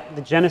 got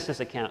the Genesis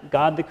account,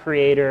 God the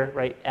creator,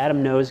 right?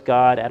 Adam knows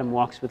God, Adam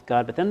walks with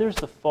God, but then there's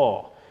the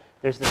fall.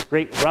 There's this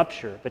great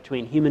rupture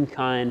between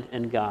humankind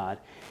and God.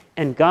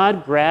 And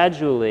God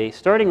gradually,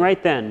 starting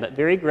right then, but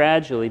very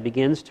gradually,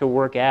 begins to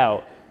work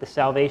out the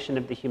salvation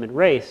of the human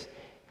race.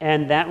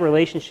 And that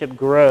relationship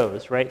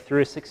grows, right,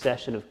 through a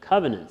succession of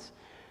covenants.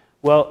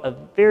 Well, a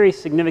very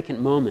significant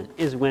moment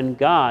is when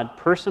God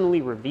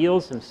personally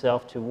reveals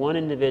himself to one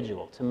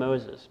individual, to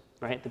Moses,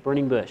 right, the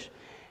burning bush.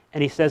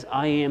 And he says,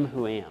 I am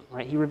who am,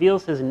 right? He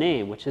reveals his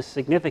name, which is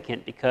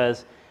significant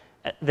because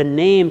the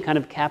name kind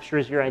of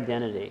captures your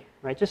identity,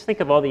 right? Just think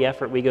of all the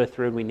effort we go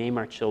through when we name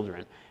our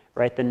children,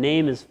 right? The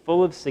name is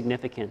full of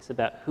significance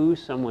about who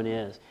someone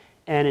is.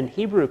 And in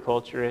Hebrew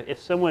culture,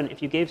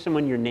 if you gave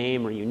someone your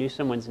name or you knew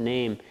someone's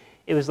name,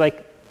 it was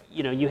like,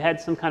 you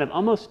had some kind of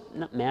almost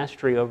not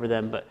mastery over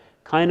them, but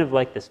kind of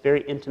like this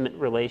very intimate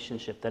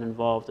relationship that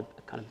involved a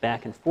kind of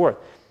back and forth.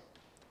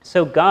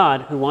 So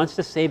God, who wants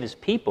to save his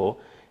people,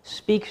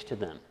 speaks to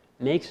them,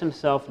 makes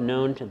himself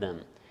known to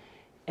them.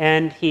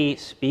 And he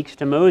speaks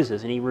to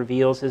Moses, and he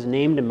reveals his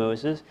name to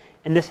Moses.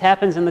 And this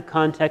happens in the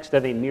context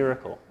of a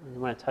miracle. I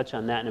want to touch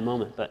on that in a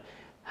moment. But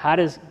how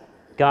does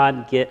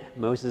God get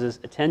Moses'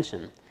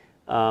 attention?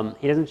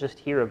 He doesn't just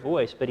hear a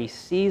voice, but he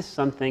sees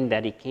something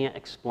that he can't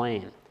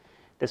explain.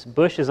 This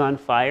bush is on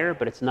fire,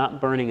 but it's not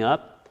burning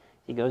up.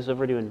 He goes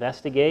over to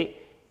investigate,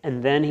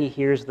 and then he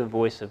hears the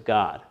voice of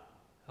God.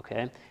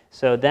 Okay?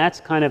 So that's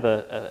kind of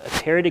a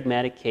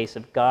paradigmatic case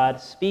of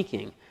God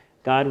speaking,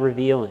 God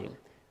revealing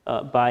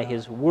by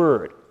his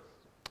word.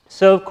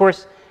 So, of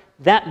course,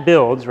 that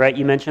builds, right?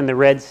 You mentioned the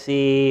Red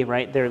Sea,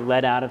 right? They're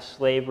led out of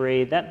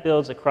slavery. That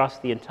builds across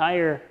the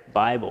entire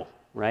Bible,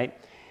 right?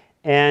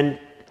 And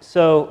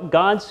so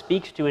God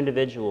speaks to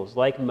individuals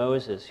like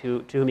Moses,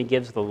 to whom he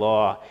gives the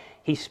law.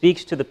 He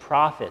speaks to the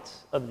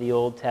prophets of the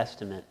Old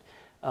Testament.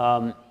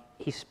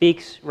 He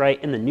speaks,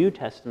 right, in the New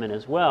Testament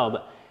as well.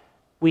 But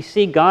we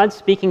see God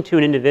speaking to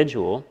an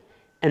individual,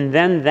 and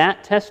then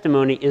that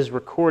testimony is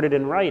recorded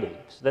in writing.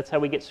 So that's how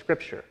we get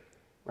Scripture,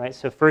 right?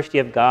 So first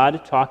you have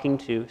God talking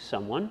to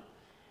someone,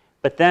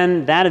 but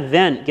then that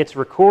event gets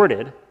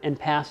recorded and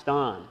passed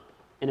on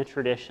in a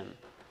tradition,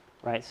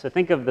 right? So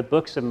think of the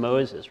books of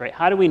Moses, right?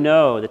 How do we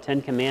know the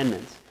Ten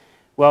Commandments?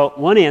 Well,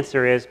 one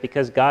answer is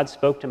because God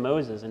spoke to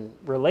Moses and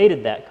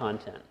related that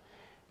content.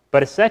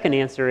 But a second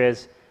answer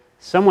is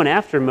someone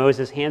after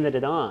Moses handed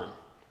it on,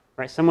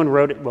 right? Someone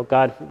wrote it, well,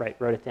 God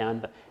wrote it down,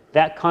 but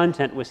that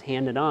content was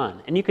handed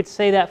on. And you could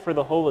say that for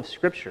the whole of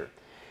Scripture.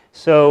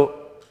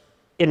 So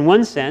in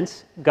one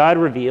sense, God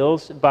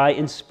reveals by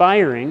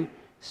inspiring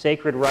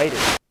sacred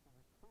writers.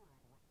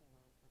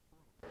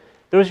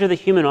 Those are the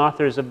human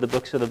authors of the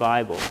books of the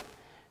Bible.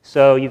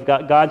 So you've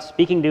got God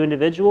speaking to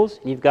individuals,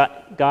 and you've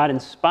got God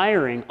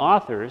inspiring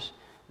authors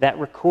that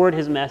record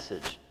his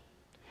message.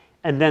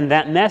 And then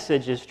that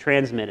message is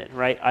transmitted,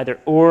 right? Either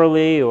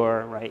orally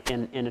or right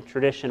in a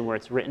tradition where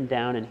it's written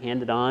down and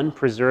handed on,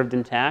 preserved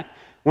intact.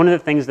 One of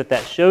the things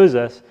that shows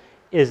us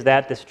is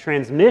that this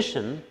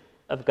transmission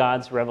of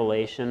God's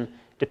revelation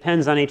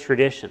depends on a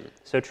tradition.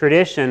 So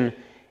tradition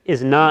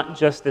is not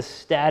just the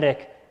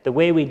static, the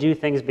way we do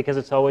things because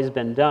it's always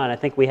been done. I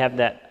think we have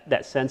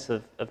that sense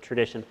of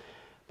tradition.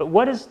 But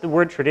what does the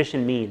word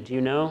tradition mean? Do you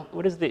know?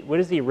 What is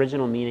the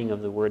original meaning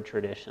of the word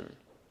tradition?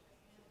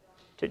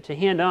 To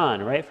hand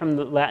on, right? From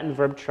the Latin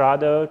verb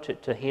trado,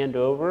 to hand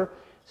over.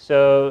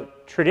 So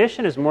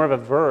tradition is more of a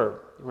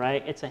verb,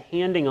 right? It's a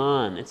handing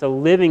on. It's a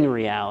living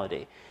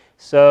reality.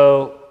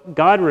 So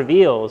God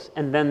reveals,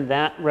 and then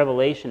that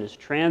revelation is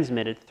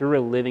transmitted through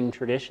a living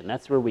tradition.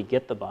 That's where we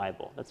get the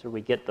Bible. That's where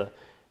we get the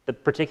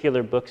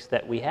particular books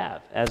that we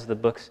have as the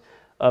books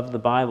of the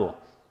Bible.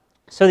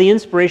 So the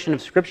inspiration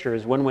of Scripture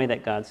is one way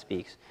that God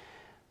speaks.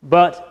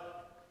 But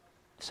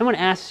if someone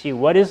asks you,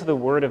 what is the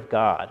Word of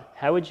God?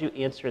 How would you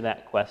answer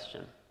that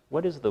question?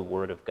 What is the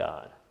Word of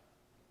God?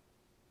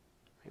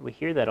 We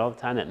hear that all the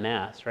time at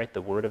Mass, right?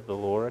 The Word of the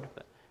Lord.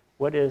 But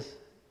what is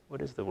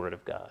the Word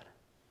of God?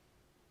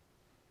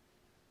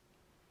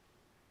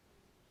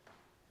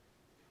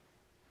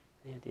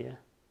 Any idea?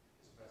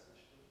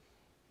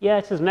 Yeah,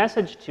 it's his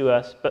message to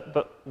us,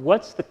 but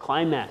what's the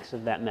climax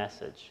of that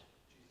message?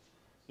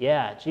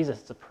 Yeah, Jesus,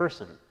 it's a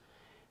person.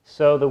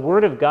 So the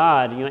Word of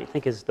God, you might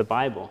think, is the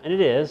Bible. And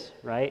it is,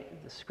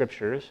 right? The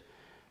Scriptures.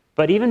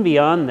 But even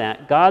beyond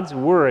that, God's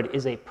Word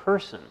is a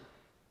person,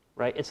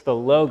 right? It's the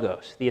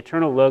Logos, the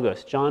eternal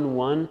Logos. John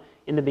 1,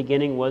 in the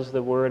beginning was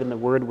the Word, and the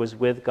Word was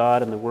with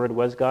God, and the Word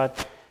was God.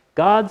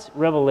 God's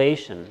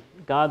revelation,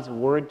 God's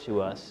Word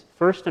to us,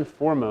 first and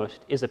foremost,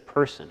 is a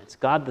person. It's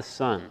God the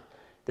Son,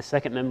 the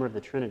second member of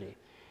the Trinity.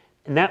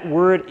 And that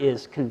Word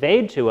is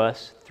conveyed to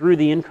us through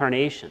the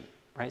Incarnation.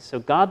 Right? So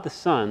God the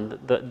Son,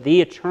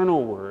 the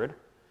eternal Word,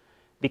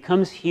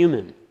 becomes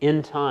human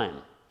in time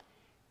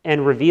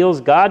and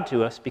reveals God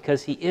to us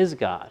because he is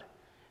God.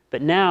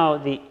 But now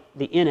the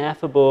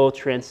ineffable,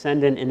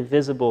 transcendent,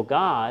 invisible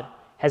God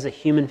has a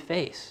human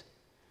face.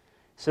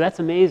 So that's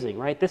amazing,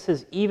 right? This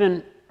is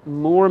even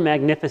more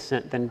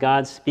magnificent than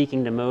God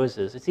speaking to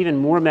Moses. It's even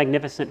more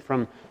magnificent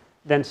from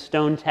than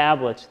stone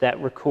tablets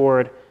that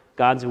record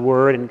God's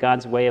word and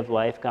God's way of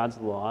life, God's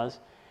laws.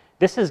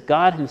 This is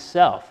God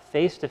himself,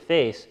 face to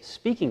face,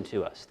 speaking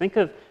to us. Think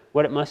of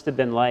what it must have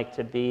been like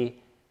to be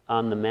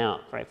on the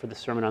Mount, right, for the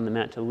Sermon on the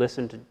Mount, to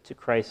listen to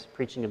Christ's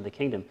preaching of the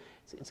kingdom.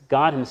 It's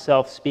God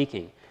himself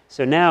speaking.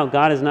 So now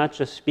God is not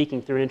just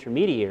speaking through an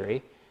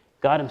intermediary,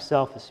 God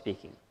himself is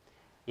speaking.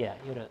 Yeah,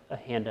 you had a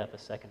hand up a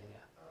second ago.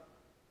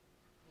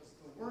 Was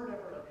the word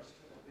ever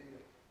understood to be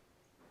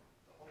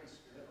the Holy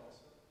Spirit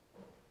also?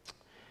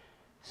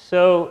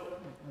 So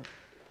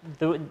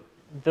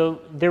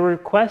there were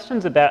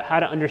questions about how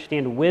to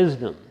understand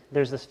wisdom.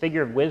 There's this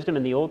figure of wisdom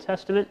in the Old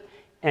Testament,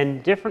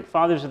 and different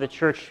fathers of the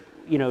church,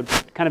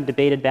 kind of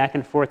debated back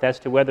and forth as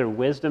to whether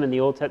wisdom in the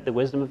Old Testament, the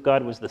wisdom of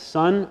God, was the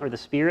Son or the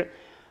Spirit.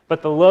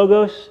 But the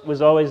Logos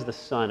was always the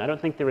Son. I don't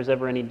think there was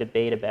ever any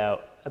debate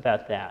about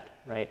that,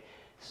 right?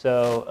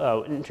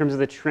 So in terms of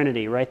the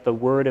Trinity, right, the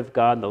Word of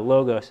God, the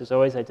Logos, is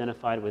always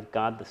identified with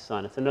God the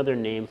Son. It's another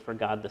name for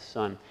God the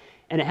Son.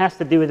 And it has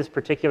to do with this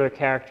particular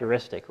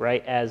characteristic,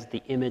 right, as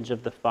the image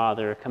of the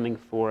Father coming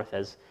forth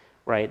as,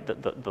 right,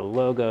 the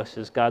Logos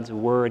is God's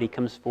Word. He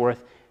comes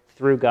forth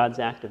through God's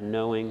act of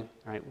knowing,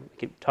 right? We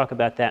could talk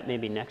about that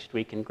maybe next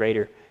week in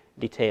greater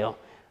detail.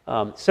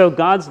 So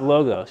God's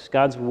Logos,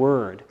 God's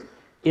Word,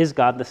 is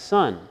God the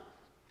Son.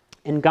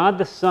 And God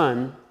the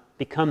Son,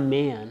 become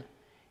man,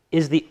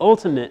 is the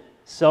ultimate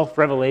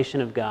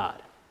self-revelation of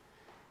God.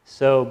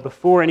 So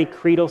before any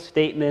creedal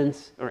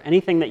statements or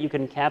anything that you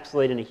can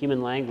encapsulate in a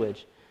human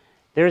language,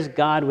 there's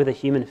God with a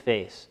human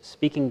face,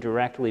 speaking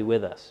directly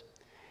with us.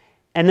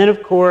 And then,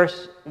 of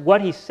course,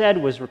 what he said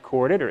was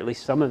recorded, or at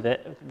least some of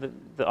it.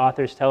 The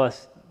authors tell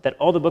us that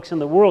all the books in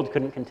the world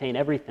couldn't contain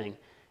everything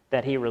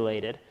that he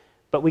related,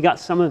 but we got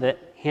some of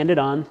it handed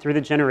on through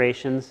the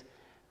generations,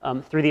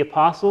 through the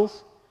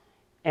apostles,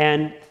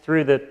 and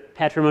through the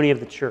patrimony of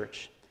the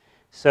church.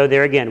 So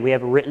there again, we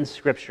have written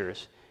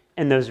scriptures,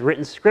 and those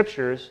written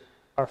scriptures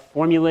are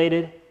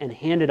formulated and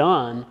handed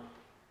on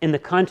in the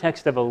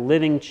context of a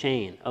living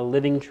chain, a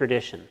living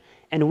tradition.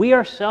 And we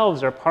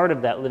ourselves are part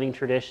of that living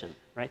tradition,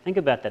 right? Think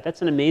about that.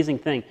 That's an amazing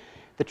thing.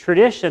 The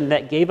tradition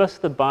that gave us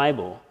the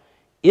Bible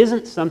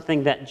isn't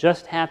something that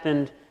just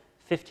happened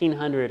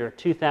 1,500 or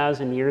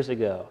 2,000 years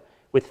ago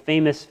with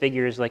famous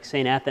figures like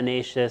St.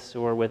 Athanasius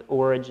or with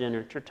Origen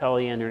or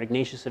Tertullian or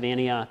Ignatius of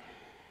Antioch.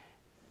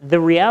 The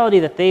reality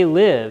that they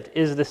lived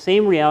is the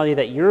same reality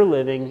that you're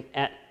living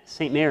at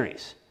St.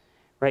 Mary's,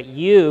 right?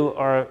 You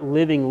are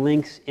living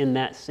links in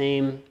that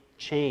same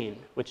chain,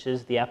 which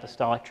is the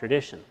apostolic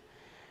tradition.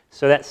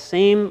 So that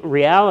same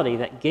reality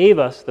that gave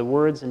us the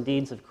words and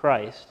deeds of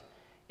Christ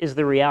is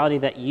the reality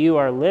that you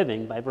are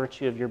living by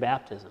virtue of your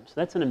baptism. So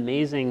that's an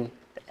amazing,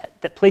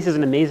 that places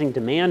an amazing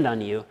demand on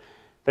you,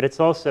 but it's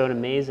also an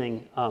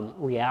amazing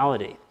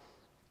reality.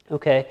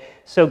 Okay,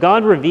 so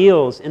God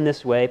reveals in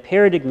this way,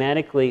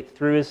 paradigmatically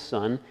through his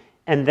Son,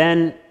 and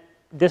then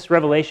this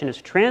revelation is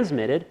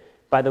transmitted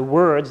by the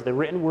words, the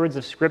written words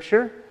of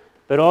Scripture,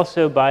 but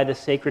also by the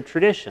sacred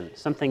tradition,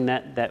 something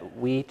that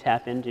we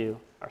tap into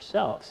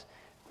ourselves,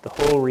 the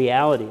whole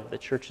reality of the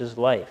church's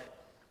life.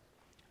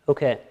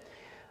 Okay,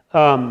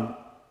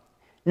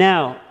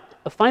 now,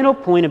 a final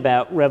point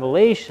about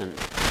revelation.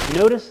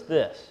 Notice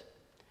this.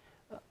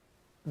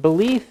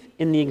 Belief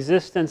in the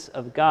existence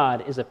of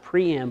God is a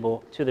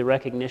preamble to the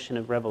recognition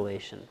of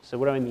revelation. So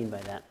what do I mean by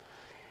that?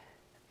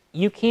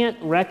 You can't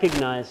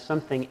recognize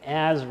something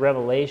as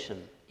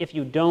revelation if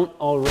you don't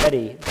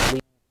already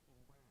believe.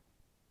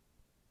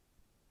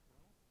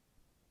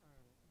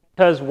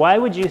 Because why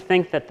would you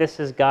think that this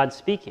is God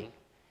speaking?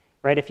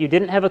 Right? If you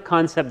didn't have a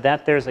concept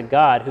that there's a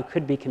God who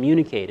could be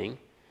communicating,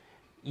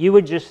 you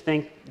would just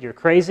think you're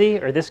crazy,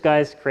 or this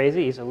guy's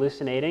crazy, he's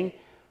hallucinating,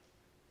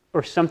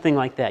 or something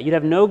like that. You'd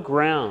have no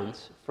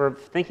grounds for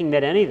thinking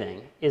that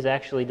anything is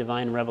actually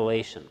divine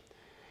revelation.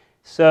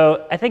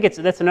 So I think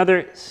that's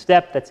another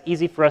step that's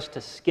easy for us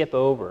to skip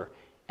over.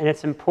 And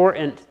it's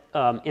important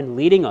in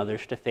leading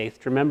others to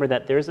faith to remember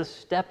that there's a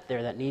step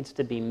there that needs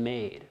to be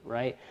made,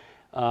 right?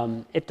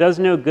 It does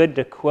no good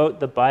to quote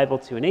the Bible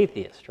to an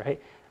atheist,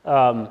 right?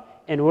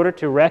 In order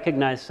to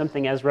recognize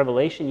something as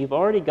revelation, you've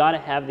already got to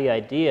have the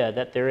idea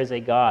that there is a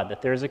God,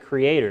 that there is a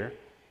creator,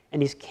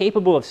 and he's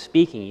capable of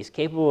speaking, he's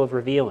capable of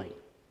revealing.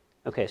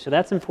 Okay, so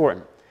that's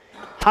important.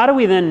 How do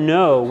we then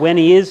know when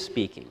he is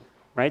speaking,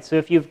 right? So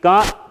if you've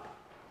got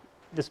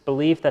this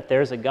belief that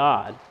there's a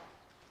God,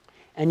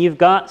 and you've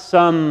got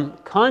some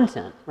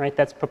content, right,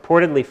 that's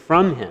purportedly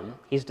from him,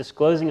 he's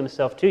disclosing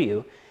himself to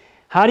you,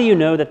 how do you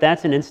know that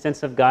that's an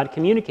instance of God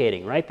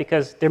communicating, right?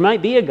 Because there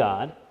might be a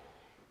God,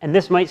 and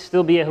this might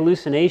still be a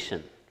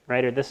hallucination,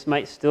 right? Or this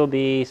might still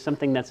be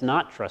something that's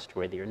not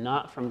trustworthy or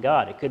not from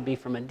God. It could be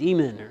from a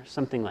demon or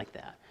something like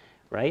that,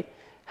 right?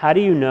 How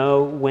do you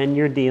know when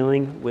you're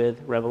dealing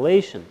with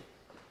revelation?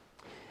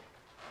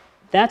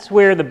 That's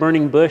where the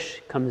burning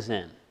bush comes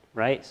in,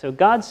 right? So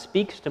God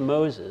speaks to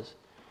Moses,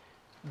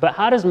 but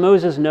how does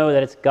Moses know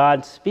that it's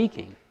God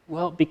speaking?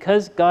 Well,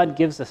 because God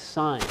gives a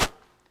sign.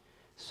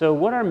 So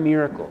what are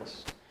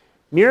miracles?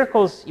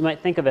 Miracles you might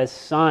think of as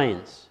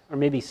signs or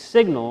maybe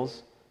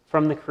signals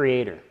from the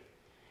Creator.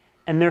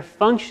 And their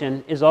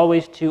function is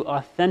always to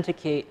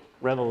authenticate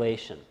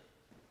revelation,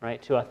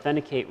 right? To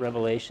authenticate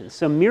revelation.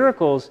 So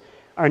miracles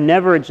are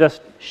never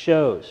just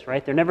shows,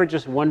 right? They're never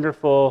just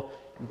wonderful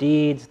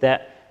deeds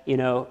that,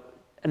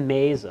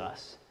 amaze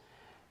us.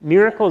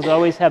 Miracles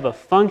always have a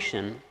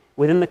function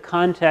within the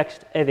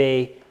context of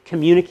a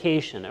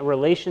communication, a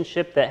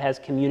relationship that has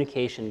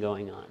communication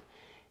going on.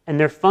 And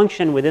their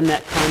function within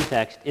that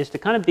context is to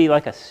kind of be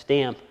like a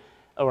stamp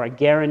or a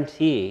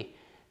guarantee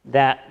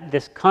that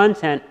this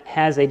content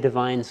has a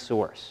divine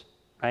source,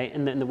 right?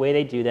 And then the way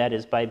they do that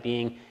is by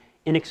being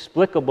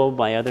inexplicable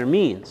by other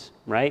means,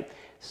 right?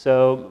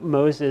 So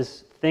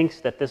Moses thinks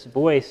that this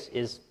voice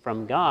is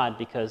from God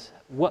because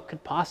what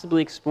could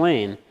possibly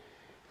explain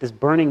this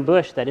burning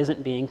bush that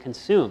isn't being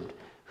consumed?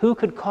 Who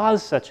could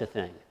cause such a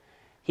thing?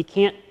 He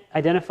can't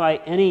identify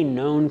any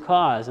known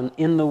cause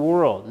in the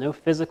world, no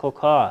physical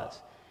cause.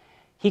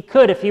 He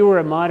could, if he were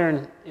a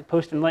modern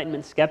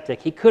post-Enlightenment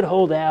skeptic, he could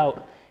hold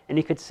out and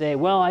he could say,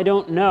 well, I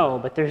don't know,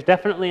 but there's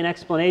definitely an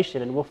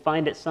explanation and we'll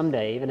find it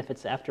someday, even if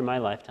it's after my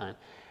lifetime.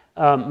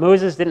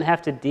 Moses didn't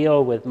have to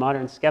deal with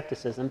modern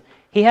skepticism.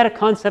 He had a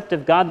concept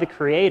of God the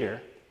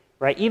Creator,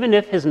 right? Even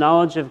if his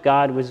knowledge of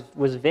God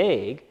was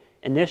vague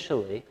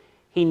initially,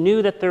 he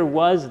knew that there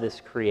was this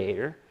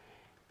Creator,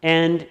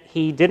 and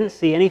he didn't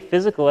see any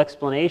physical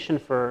explanation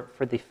for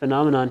the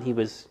phenomenon he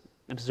was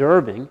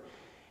observing.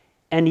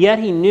 And yet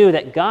he knew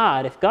that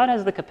God, if God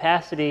has the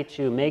capacity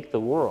to make the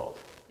world,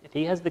 if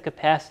he has the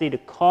capacity to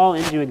call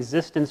into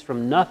existence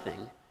from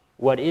nothing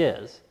what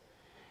is,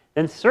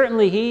 then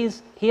certainly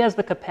he has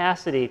the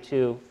capacity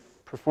to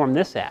perform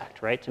this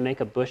act, right? To make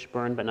a bush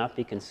burn but not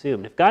be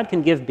consumed. If God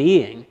can give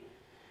being,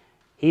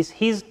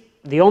 he's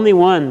the only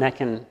one that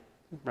can,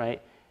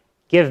 right,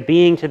 give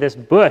being to this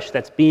bush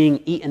that's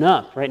being eaten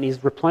up, right? And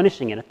he's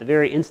replenishing it at the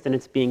very instant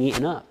it's being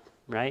eaten up,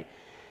 right?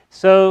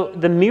 So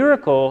the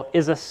miracle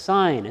is a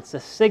sign, it's a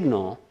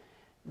signal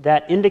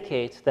that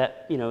indicates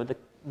that,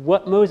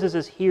 what Moses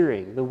is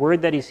hearing, the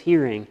word that he's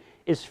hearing,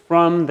 is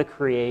from the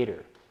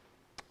Creator.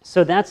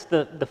 So that's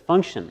the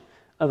function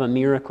of a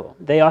miracle.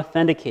 They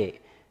authenticate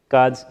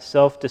God's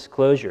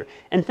self-disclosure.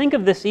 And think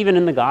of this even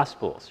in the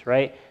Gospels,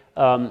 right?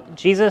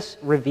 Jesus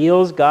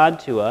reveals God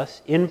to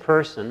us in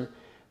person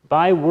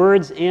by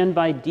words and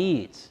by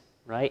deeds,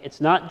 right?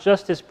 It's not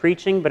just his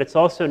preaching, but it's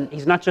also,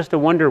 he's not just a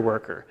wonder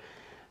worker.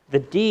 The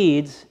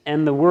deeds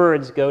and the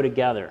words go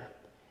together,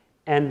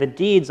 and the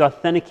deeds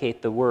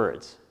authenticate the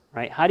words,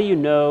 right? How do you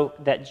know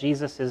that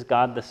Jesus is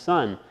God the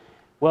Son?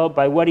 Well,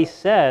 by what he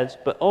says,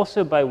 but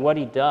also by what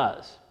he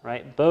does,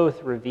 right?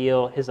 Both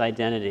reveal his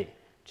identity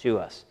to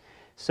us.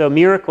 So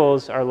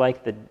miracles are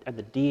like the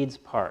deeds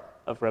part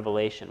of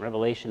revelation.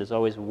 Revelation is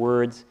always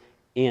words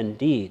and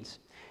deeds.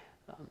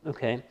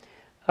 Okay.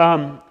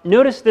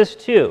 Notice this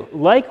too.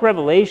 Like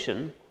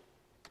revelation,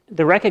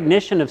 the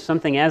recognition of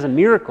something as a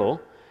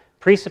miracle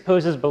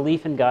presupposes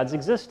belief in God's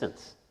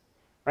existence,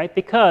 right?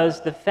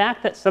 Because the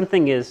fact that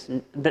something is,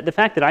 the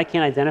fact that I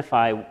can't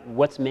identify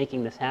what's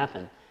making this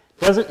happen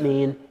doesn't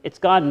mean it's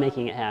God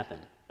making it happen,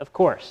 of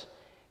course,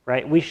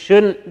 right? We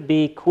shouldn't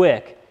be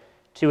quick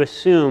to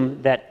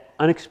assume that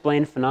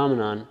unexplained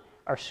phenomenon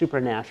are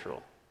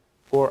supernatural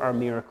or are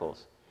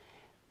miracles.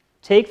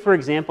 Take, for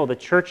example, the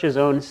church's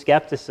own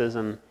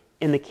skepticism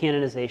in the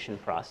canonization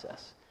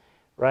process,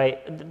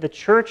 right? The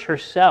church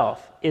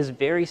herself is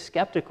very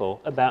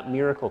skeptical about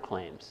miracle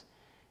claims.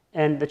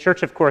 And the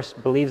church, of course,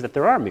 believes that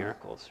there are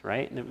miracles,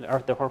 right?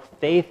 Our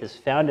faith is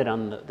founded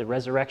on the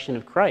resurrection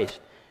of Christ,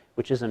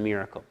 which is a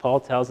miracle. Paul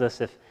tells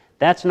us if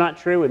that's not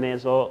true, we may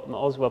as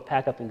well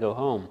pack up and go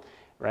home,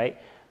 right?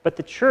 But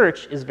the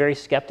church is very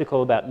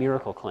skeptical about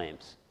miracle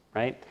claims,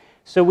 right?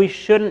 So we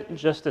shouldn't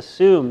just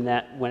assume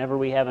that whenever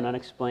we have an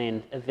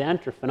unexplained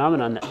event or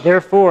phenomenon, that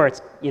therefore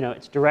it's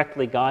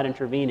directly God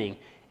intervening.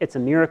 It's a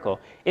miracle.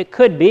 It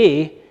could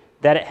be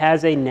that it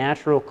has a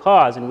natural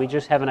cause and we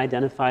just haven't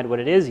identified what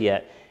it is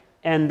yet.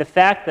 And the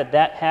fact that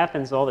that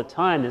happens all the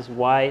time is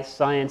why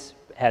science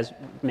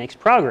makes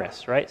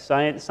progress, right?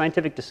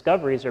 Scientific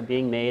discoveries are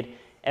being made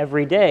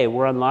every day.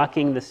 We're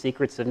unlocking the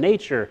secrets of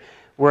nature.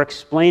 We're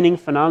explaining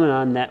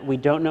phenomenon that we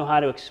don't know how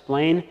to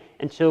explain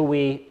until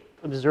we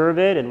observe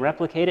it and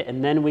replicate it,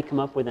 and then we come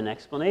up with an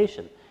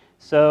explanation.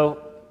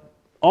 So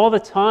all the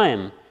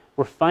time,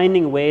 we're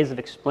finding ways of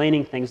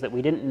explaining things that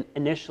we didn't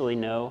initially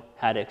know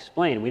how to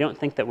explain. We don't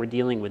think that we're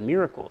dealing with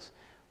miracles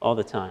all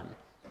the time.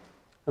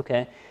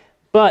 Okay?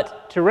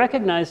 But to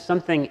recognize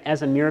something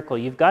as a miracle,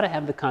 you've got to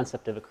have the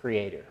concept of a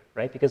creator,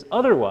 right? Because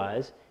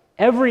otherwise,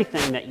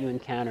 everything that you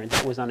encountered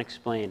that was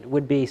unexplained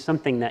would be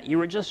something that you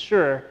were just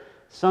sure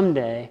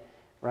someday,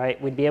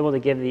 right, we'd be able to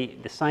give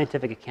the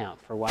scientific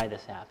account for why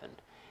this happened.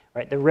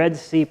 Right, the Red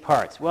Sea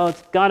parts. Well,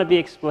 it's got to be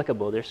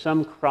explicable. There's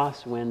some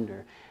crosswind,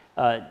 or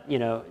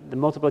the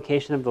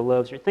multiplication of the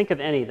loaves. Or think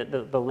of any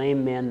the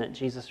lame man that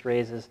Jesus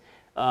raises.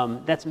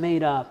 That's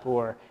made up,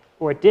 or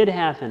it did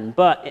happen,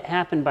 but it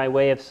happened by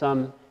way of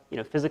some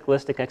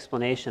physicalistic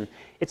explanation.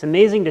 It's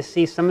amazing to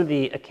see some of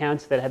the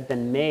accounts that have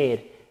been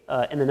made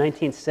in the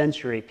 19th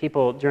century.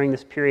 People during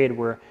this period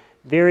were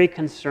very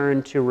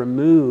concerned to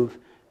remove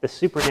the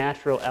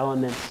supernatural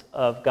elements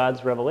of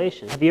God's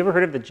revelation. Have you ever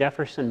heard of the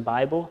Jefferson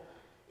Bible?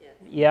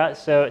 Yeah,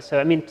 so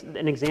I mean,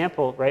 an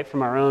example, right,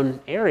 from our own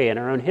area and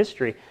our own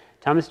history.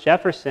 Thomas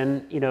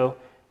Jefferson,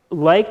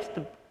 liked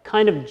the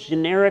kind of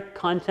generic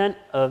content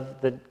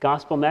of the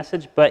gospel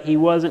message, but he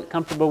wasn't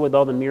comfortable with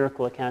all the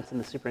miracle accounts and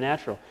the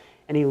supernatural.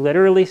 And he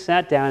literally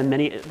sat down,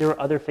 there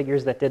were other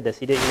figures that did this,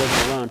 he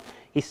wasn't alone.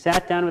 He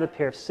sat down with a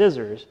pair of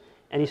scissors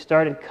and he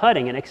started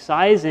cutting and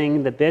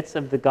excising the bits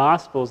of the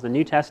Gospels, the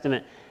New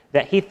Testament,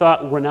 that he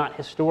thought were not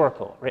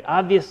historical, right?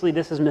 Obviously,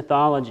 this is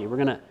mythology. We're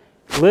going to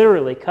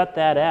literally cut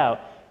that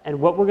out, and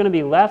what we're going to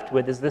be left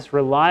with is this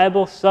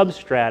reliable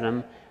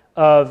substratum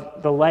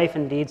of the life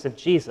and deeds of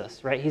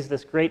Jesus, right? He's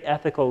this great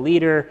ethical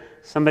leader,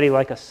 somebody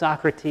like a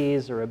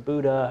Socrates or a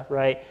Buddha,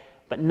 right?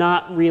 But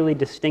not really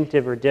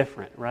distinctive or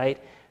different, right?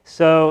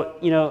 So,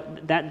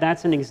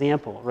 that's an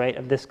example, right,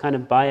 of this kind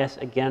of bias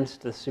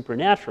against the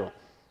supernatural.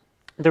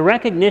 The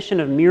recognition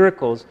of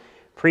miracles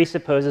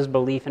presupposes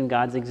belief in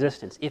God's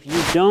existence. If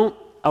you don't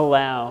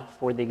allow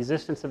for the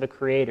existence of a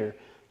creator,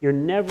 you're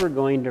never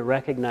going to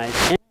recognize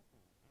any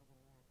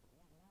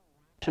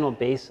rational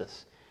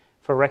basis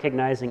for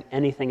recognizing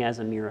anything as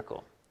a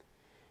miracle.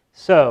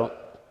 So,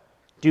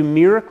 do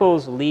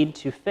miracles lead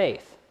to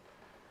faith?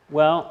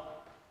 Well,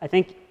 I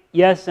think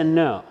yes and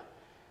no.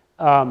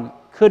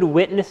 Could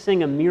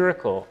witnessing a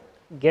miracle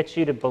get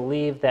you to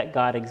believe that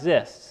God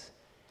exists?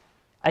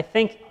 I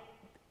think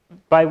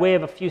by way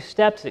of a few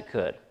steps it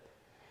could.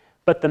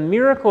 But the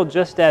miracle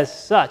just as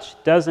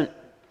such doesn't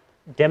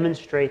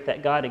demonstrate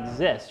that God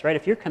exists, right?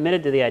 If you're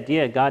committed to the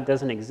idea God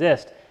doesn't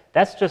exist,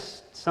 that's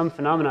just some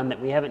phenomenon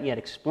that we haven't yet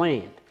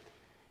explained.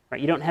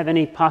 Right? You don't have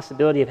any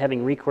possibility of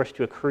having recourse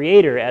to a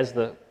creator as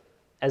the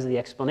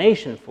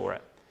explanation for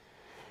it.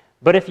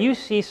 But if you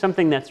see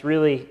something that's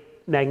really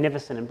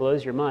magnificent and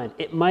blows your mind,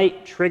 it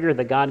might trigger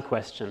the God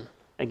question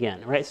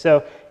again, right?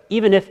 So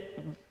even if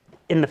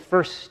in the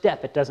first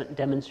step it doesn't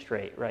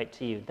demonstrate, right,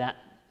 to you that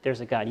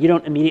there's a God, you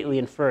don't immediately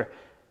infer,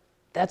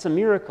 that's a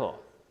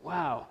miracle,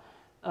 wow.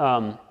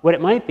 What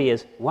it might be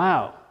is,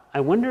 wow, I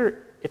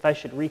wonder if I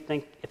should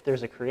rethink if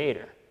there's a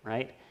creator,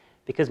 right?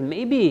 Because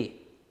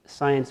maybe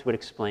science would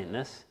explain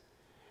this,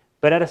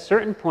 but at a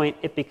certain point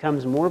it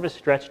becomes more of a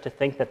stretch to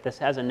think that this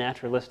has a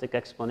naturalistic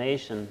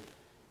explanation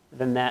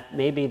than that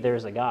maybe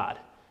there's a God.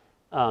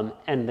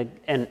 And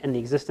the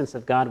existence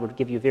of God would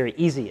give you a very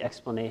easy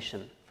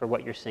explanation for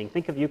what you're seeing.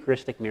 Think of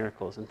Eucharistic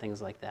miracles and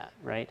things like that,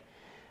 right?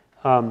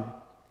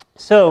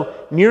 So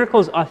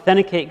miracles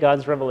authenticate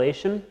God's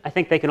revelation. I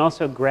think they can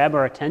also grab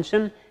our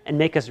attention and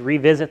make us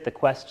revisit the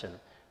question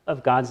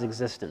of God's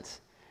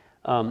existence.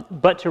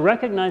 But to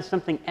recognize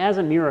something as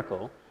a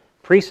miracle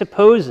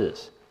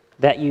presupposes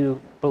that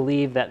you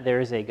believe that there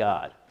is a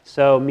God.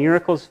 So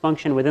miracles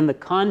function within the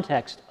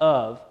context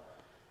of,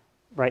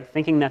 right,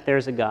 thinking that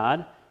there's a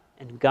God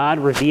and God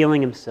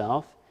revealing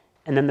himself,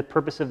 and then the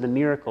purpose of the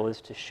miracle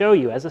is to show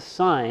you as a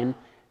sign,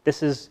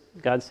 this is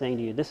God saying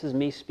to you, this is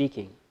me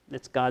speaking,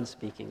 it's God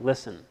speaking,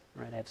 listen,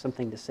 right, I have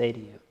something to say to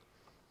you.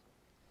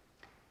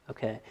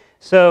 Okay,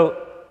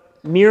 so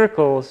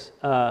miracles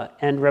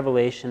and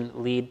revelation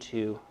lead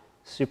to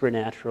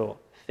supernatural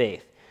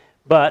faith.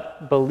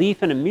 But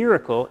belief in a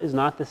miracle is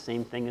not the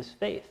same thing as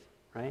faith,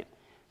 right?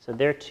 So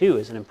there too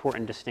is an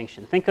important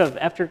distinction. Think of,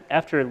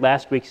 after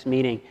last week's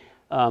meeting,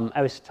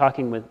 I was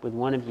talking with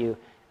one of you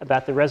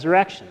about the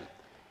resurrection.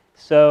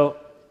 So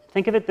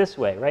think of it this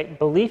way, right?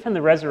 Belief in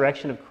the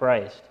resurrection of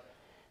Christ,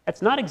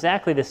 that's not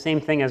exactly the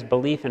same thing as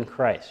belief in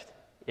Christ,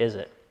 is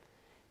it?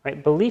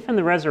 Right? Belief in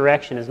the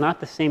resurrection is not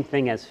the same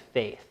thing as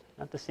faith,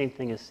 not the same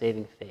thing as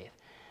saving faith.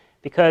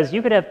 Because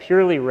you could have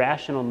purely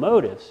rational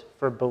motives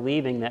for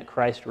believing that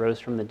Christ rose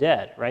from the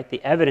dead, right? The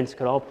evidence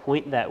could all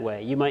point that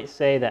way. You might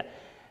say that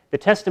the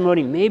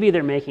testimony, maybe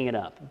they're making it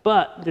up,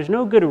 but there's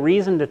no good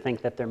reason to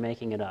think that they're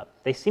making it up.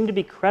 They seem to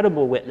be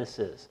credible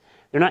witnesses.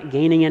 They're not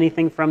gaining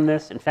anything from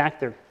this. In fact,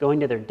 they're going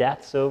to their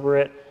deaths over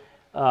it.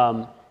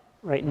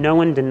 Right? No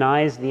one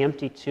denies the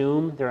empty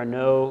tomb. There are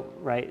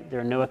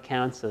no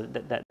accounts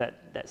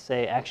that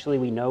say, actually,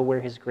 we know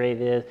where his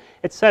grave is,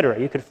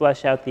 etc. You could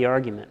flesh out the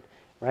argument,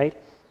 right?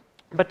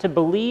 But to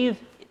believe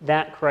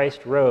that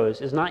Christ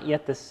rose is not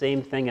yet the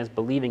same thing as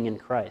believing in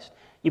Christ.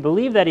 You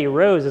believe that he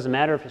rose as a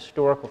matter of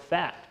historical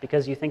fact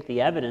because you think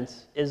the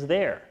evidence is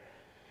there.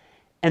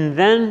 And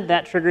then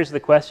that triggers the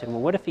question,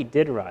 well, what if he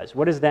did rise?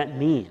 What does that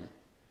mean?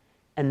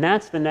 And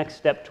that's the next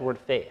step toward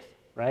faith,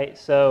 right?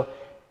 So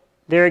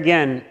there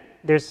again,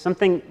 there's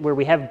something where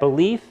we have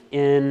belief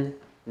in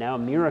now a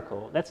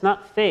miracle. That's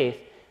not faith,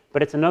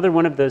 but it's another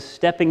one of those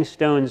stepping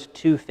stones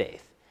to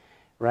faith,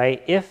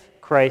 right? If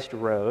Christ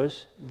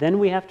rose, then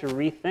we have to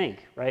rethink,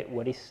 right,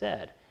 what he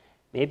said.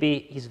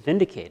 Maybe he's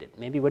vindicated.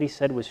 Maybe what he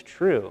said was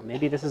true.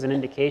 Maybe this is an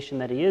indication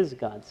that he is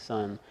God's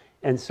son,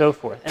 and so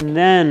forth. And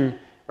then,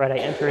 right, I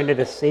enter into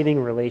this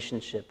saving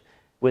relationship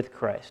with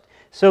Christ.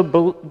 So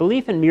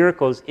belief in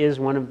miracles is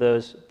one of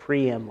those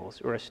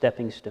preambles or a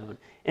stepping stone,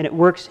 and it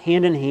works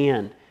hand in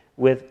hand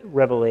with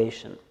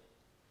revelation.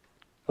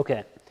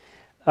 Okay.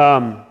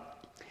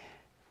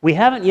 We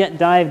haven't yet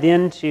dived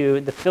into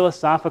the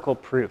philosophical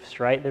proofs,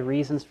 right? The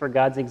reasons for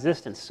God's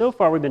existence. So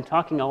far, we've been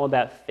talking all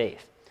about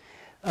faith.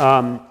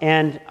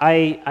 And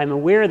I'm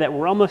aware that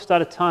we're almost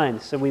out of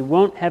time, so we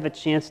won't have a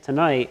chance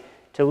tonight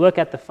to look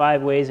at the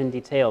 5 ways in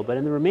detail. But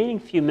in the remaining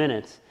few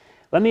minutes,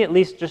 let me at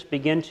least just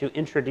begin to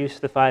introduce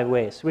the 5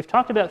 ways. So we've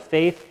talked about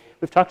faith,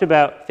 we've talked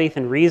about faith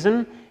and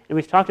reason, and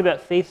we've talked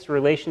about faith's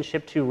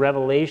relationship to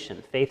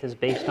revelation. Faith is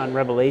based on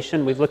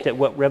revelation. We've looked at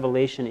what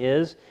revelation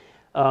is.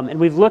 And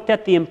we've looked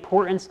at the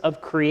importance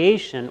of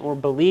creation or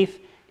belief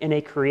in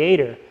a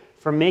creator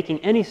for making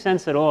any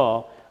sense at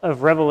all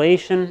of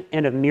revelation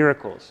and of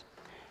miracles.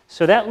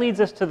 So that leads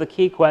us to the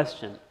key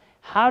question.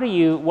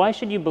 Why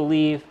should you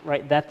believe,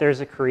 right, that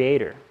there's a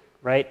creator,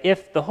 right?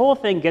 If the whole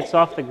thing gets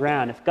off the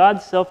ground, if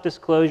God's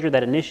self-disclosure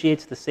that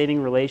initiates the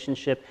saving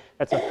relationship,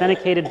 that's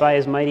authenticated by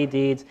his mighty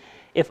deeds,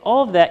 if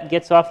all of that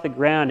gets off the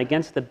ground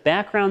against the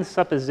background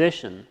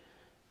supposition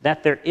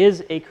that there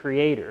is a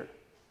creator,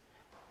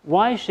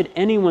 why should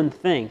anyone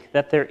think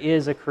that there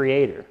is a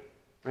creator?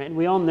 Right? And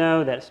we all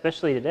know that,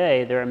 especially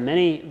today, there are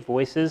many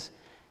voices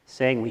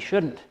saying we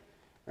shouldn't,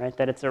 right?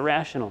 That it's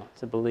irrational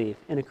to believe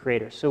in a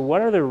creator. So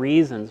what are the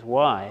reasons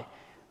why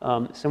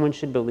someone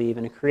should believe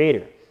in a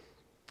creator?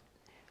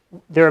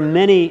 There are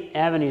many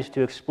avenues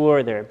to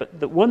explore there, but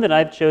the one that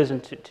I've chosen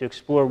to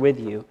explore with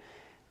you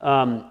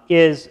are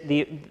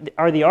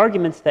the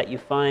arguments that you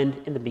find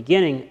in the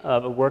beginning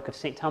of a work of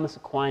St. Thomas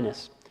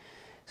Aquinas.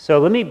 So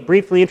let me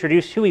briefly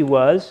introduce who he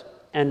was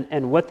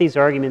and what these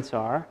arguments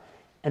are,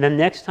 and then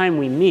next time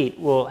we meet,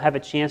 we'll have a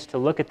chance to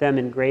look at them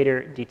in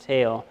greater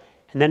detail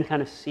and then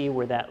kind of see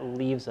where that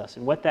leaves us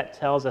and what that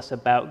tells us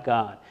about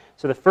God.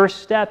 So the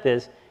first step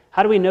is,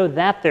 how do we know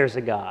that there's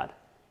a God?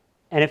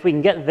 And if we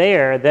can get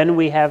there, then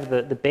we have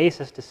the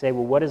basis to say,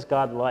 well, what is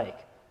God like?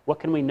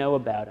 What can we know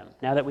about him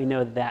now that we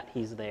know that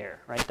he's there,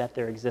 right? That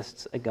there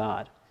exists a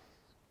God.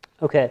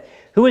 Okay,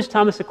 who is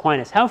Thomas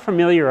Aquinas? How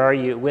familiar are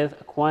you with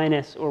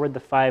Aquinas or with the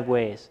 5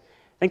 ways?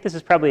 I think this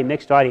is probably a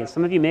mixed audience.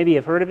 Some of you maybe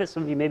have heard of it,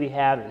 some of you maybe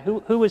haven't.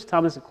 Who was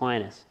Thomas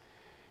Aquinas?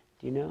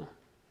 Do you know?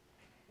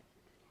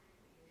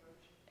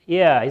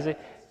 Yeah, he's a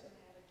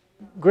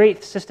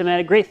great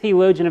systematic, great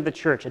theologian of the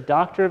church, a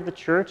doctor of the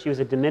church. He was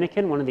a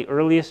Dominican, one of the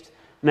earliest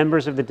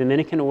members of the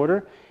Dominican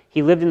order.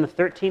 He lived in the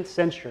 13th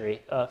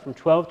century, from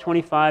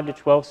 1225 to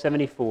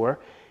 1274.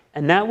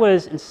 And that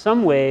was, in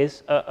some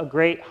ways, a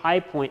great high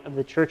point of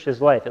the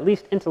church's life. At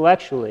least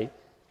intellectually,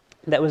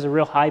 that was a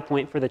real high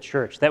point for the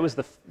church. That was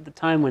the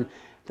time when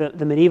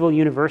the medieval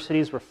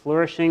universities were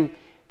flourishing.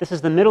 This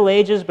is the Middle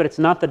Ages, but it's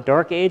not the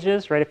Dark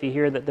Ages, right? If you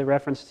hear the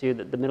reference to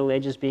the Middle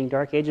Ages being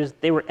Dark Ages,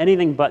 they were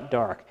anything but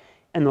dark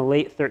in the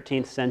late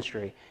 13th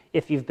century.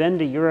 If you've been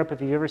to Europe,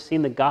 if you've ever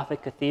seen the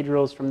Gothic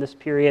cathedrals from this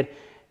period,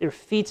 there were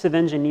feats of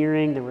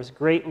engineering, there was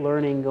great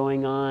learning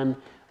going on.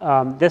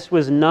 This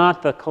was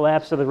not the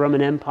collapse of the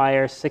Roman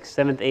Empire, 6th,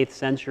 7th, 8th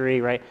century,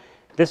 right?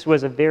 This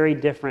was a very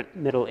different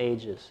Middle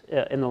Ages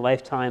in the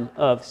lifetime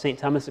of St.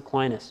 Thomas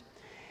Aquinas.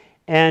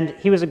 And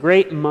he was a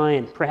great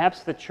mind,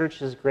 perhaps the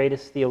church's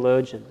greatest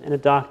theologian and a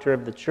doctor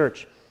of the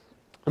church.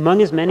 Among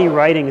his many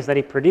writings that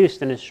he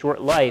produced in his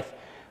short life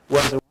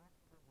was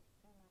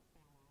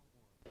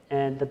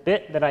and the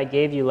bit that I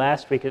gave you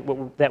last week that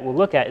we'll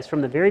look at is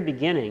from the very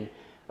beginning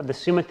of the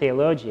Summa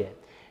Theologiae.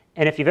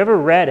 And if you've ever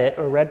read it,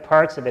 or read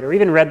parts of it, or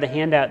even read the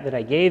handout that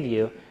I gave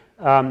you,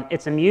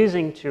 it's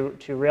amusing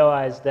to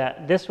realize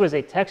that this was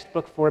a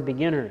textbook for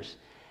beginners.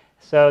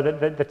 So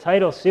the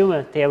title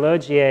Summa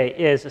Theologiae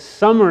is a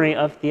summary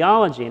of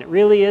theology, and it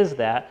really is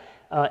that.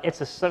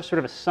 It's a sort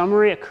of a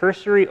summary, a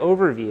cursory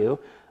overview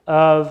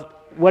of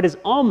what is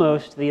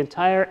almost the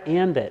entire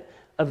ambit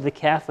of the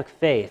Catholic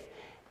faith.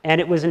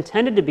 And it was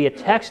intended to be a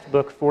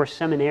textbook for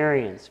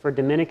seminarians, for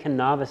Dominican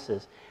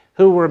novices,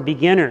 who were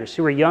beginners,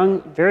 who were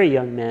young, very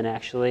young men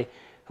actually,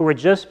 who were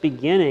just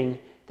beginning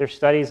their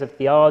studies of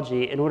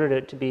theology in order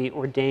to be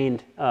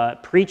ordained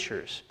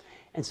preachers.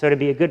 And so to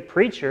be a good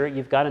preacher,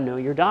 you've got to know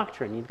your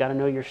doctrine, you've got to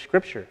know your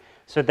scripture.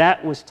 So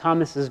that was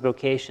Thomas's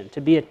vocation,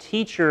 to be a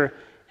teacher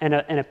and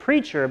a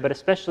preacher, but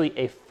especially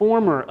a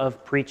former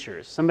of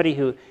preachers, somebody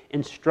who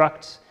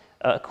instructs,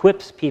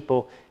 equips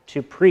people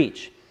to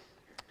preach.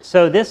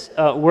 So this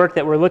work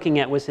that we're looking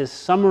at was his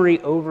summary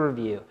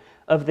overview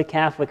of the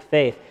Catholic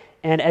faith.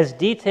 And as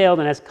detailed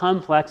and as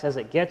complex as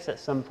it gets at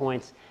some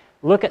points,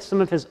 look at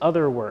some of his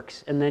other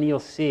works, and then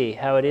you'll see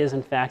how it is,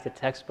 in fact, a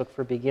textbook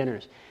for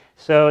beginners.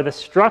 So the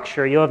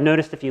structure, you'll have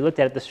noticed if you looked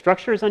at it, the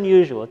structure is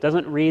unusual. It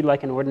doesn't read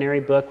like an ordinary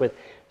book with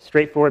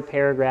straightforward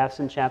paragraphs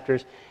and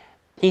chapters.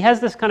 He has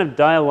this kind of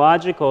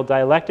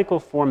dialectical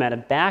format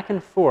of back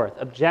and forth,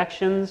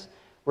 objections,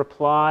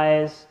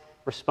 replies,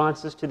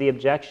 responses to the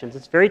objections.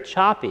 It's very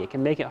choppy. It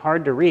can make it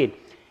hard to read.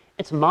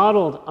 It's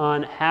modeled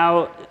on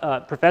how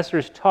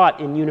professors taught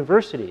in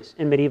universities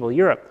in medieval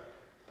Europe.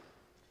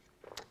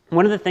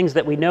 One of the things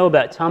that we know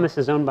about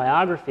Thomas's own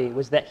biography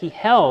was that he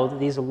held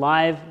these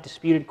live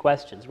disputed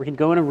questions, where he'd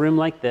go in a room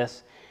like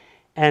this,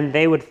 and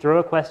they would throw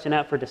a question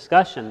out for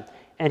discussion,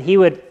 and he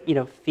would,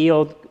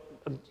 field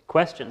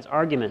questions,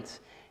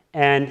 arguments,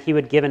 and he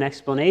would give an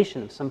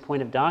explanation of some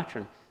point of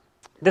doctrine.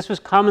 This was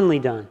commonly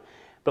done.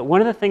 But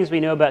one of the things we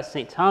know about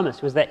St.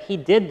 Thomas was that he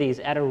did these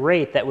at a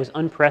rate that was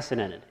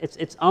unprecedented.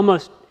 It's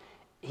almost,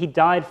 he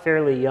died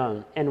fairly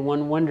young, and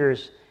one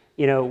wonders,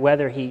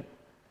 whether he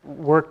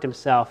worked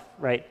himself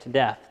right to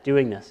death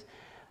doing this.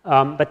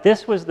 But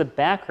this was the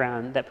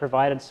background that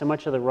provided so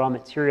much of the raw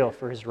material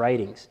for his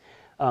writings.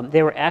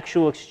 They were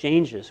actual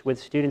exchanges with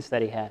students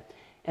that he had.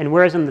 And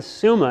whereas in the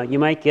Summa, you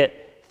might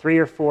get 3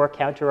 or 4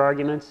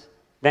 counter-arguments,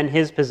 then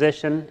his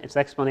position, its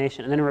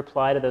explanation, and then a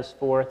reply to those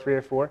 3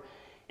 or 4.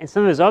 In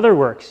some of his other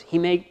works, he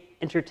may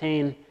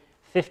entertain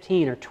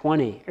 15 or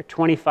 20 or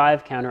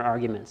 25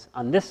 counter-arguments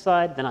on this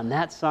side, then on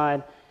that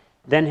side,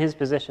 then his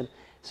position.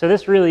 So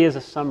this really is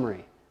a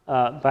summary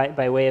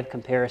by way of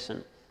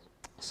comparison.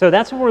 So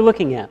that's what we're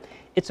looking at.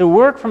 It's a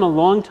work from a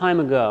long time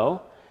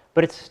ago,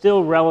 but it's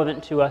still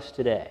relevant to us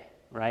today,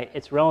 right?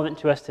 It's relevant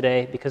to us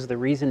today because the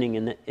reasoning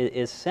in it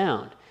is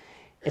sound.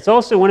 It's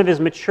also one of his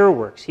mature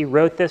works. He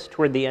wrote this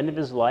toward the end of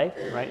his life,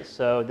 right?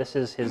 So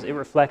it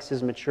reflects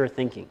his mature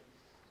thinking.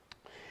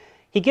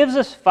 He gives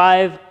us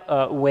 5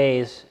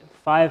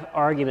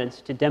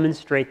 arguments to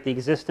demonstrate the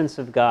existence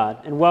of God.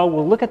 And while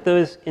we'll look at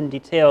those in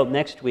detail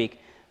next week,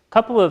 a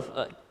couple of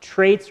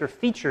traits or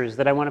features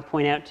that I want to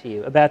point out to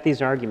you about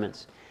these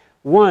arguments.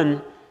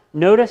 One,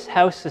 notice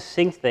how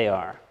succinct they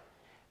are.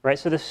 Right?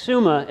 So the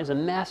Summa is a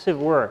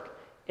massive work.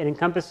 It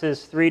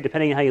encompasses 3,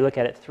 depending on how you look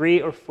at it,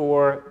 3 or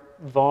 4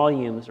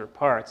 volumes or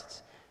parts.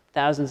 It's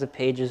thousands of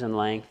pages in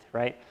length,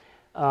 right?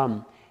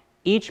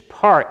 Each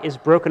part is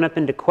broken up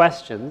into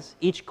questions.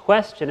 Each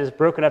question is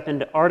broken up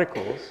into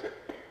articles,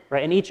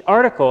 right? And each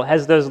article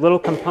has those little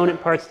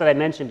component parts that I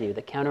mentioned to you,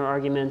 the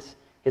counter-arguments,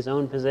 his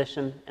own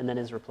position, and then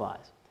his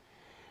replies.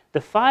 The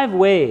 5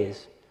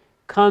 ways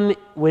come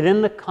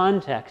within the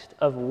context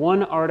of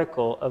one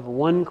article, of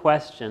one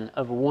question,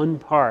 of one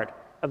part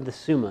of the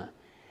Summa.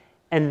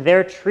 And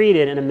they're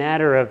treated in a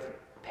matter of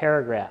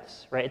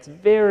paragraphs, right? It's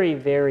very,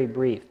 very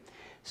brief.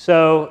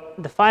 So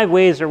the 5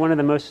 ways are one of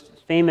the most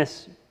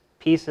famous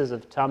pieces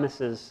of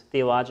Thomas's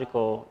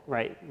theological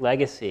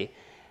legacy.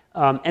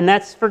 And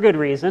that's for good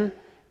reason,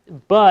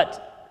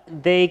 but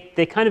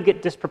they kind of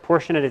get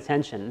disproportionate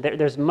attention.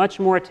 There's much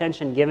more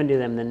attention given to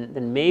them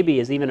than maybe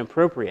is even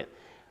appropriate.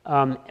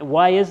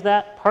 Why is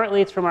that?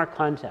 Partly it's from our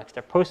context,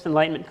 our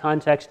post-Enlightenment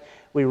context.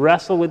 We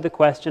wrestle with the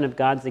question of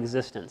God's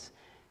existence.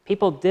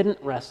 People didn't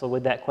wrestle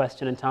with that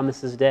question in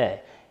Thomas's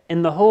day.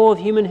 In the whole of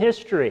human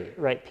history,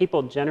 right,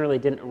 people generally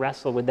didn't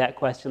wrestle with that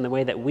question the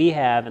way that we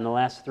have in the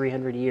last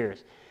 300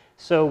 years.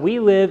 So we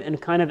live in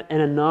kind of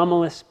an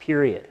anomalous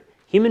period.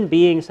 Human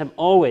beings have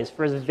always,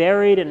 for as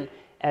varied and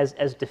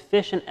as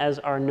deficient as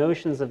our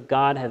notions of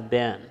God have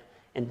been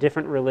in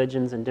different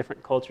religions and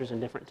different cultures and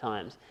different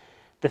times,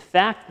 the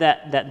fact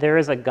that there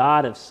is a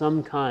God of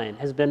some kind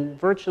has been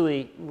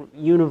virtually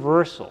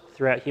universal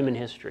throughout human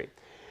history.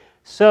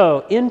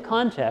 So, in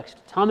context,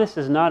 Thomas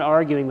is not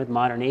arguing with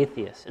modern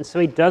atheists, and so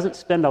he doesn't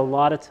spend a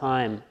lot of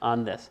time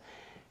on this.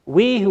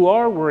 We who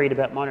are worried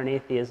about modern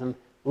atheism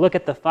look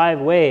at the 5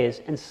 ways,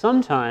 and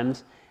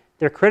sometimes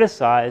they're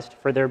criticized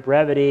for their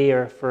brevity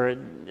or for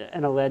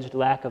an alleged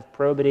lack of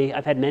probity.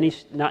 I've had many,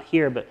 not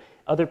here, but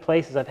other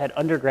places, I've had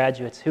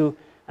undergraduates who,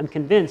 I'm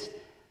convinced,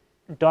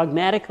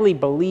 dogmatically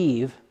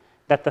believe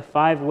that the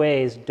 5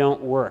 ways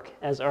don't work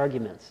as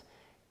arguments.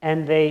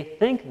 And they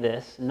think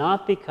this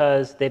not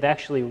because they've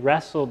actually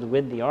wrestled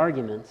with the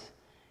arguments,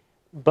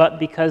 but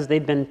because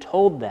they've been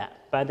told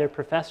that by their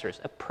professors.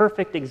 A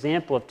perfect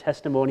example of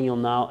testimonial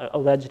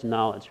alleged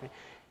knowledge. Right?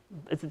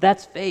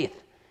 That's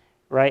faith,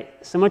 right?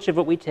 So much of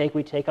what we take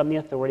on the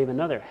authority of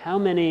another. How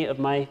many of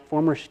my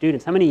former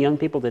students, how many young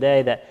people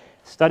today that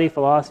study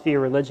philosophy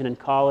or religion in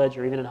college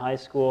or even in high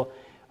school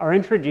are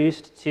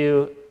introduced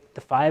to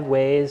the 5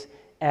 ways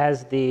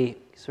as the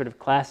sort of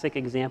classic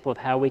example of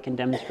how we can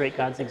demonstrate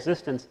God's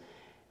existence,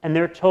 and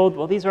they're told,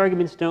 well, these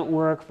arguments don't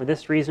work for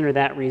this reason or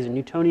that reason.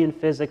 Newtonian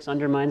physics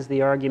undermines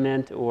the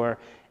argument, or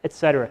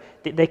etc.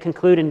 They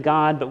conclude in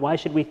God, but why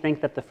should we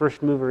think that the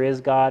first mover is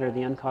God or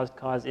the uncaused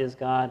cause is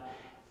God?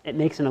 It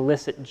makes an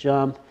illicit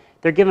jump.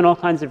 They're given all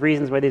kinds of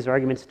reasons why these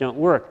arguments don't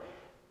work,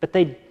 but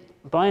they,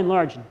 by and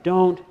large,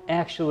 don't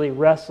actually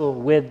wrestle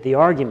with the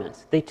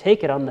arguments. They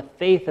take it on the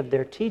faith of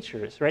their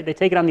teachers, right? They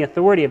take it on the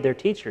authority of their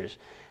teachers.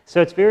 So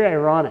it's very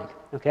ironic,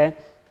 okay?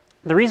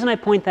 The reason I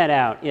point that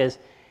out is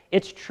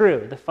it's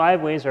true. The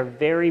 5 ways are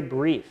very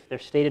brief. They're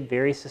stated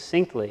very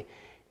succinctly.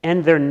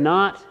 And they're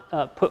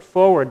not put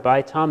forward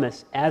by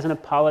Thomas as an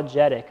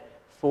apologetic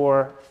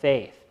for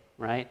faith,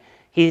 right?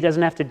 He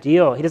doesn't have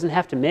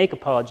to make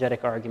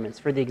apologetic arguments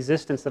for the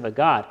existence of a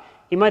God.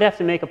 He might have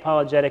to make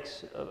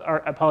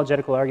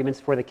apologetical arguments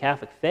for the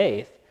Catholic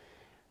faith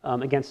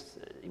against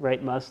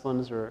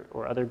Muslims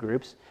or other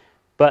groups.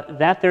 But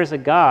that there's a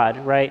God,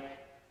 right,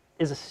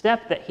 is a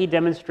step that he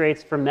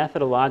demonstrates for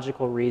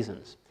methodological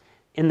reasons.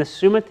 In the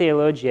Summa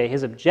Theologiae,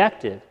 his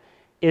objective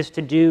is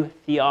to do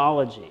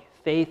theology,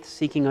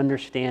 faith-seeking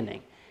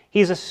understanding.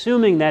 He's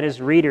assuming that his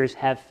readers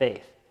have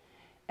faith,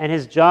 and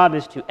his job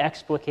is to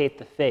explicate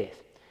the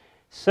faith.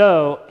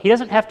 So he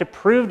doesn't have to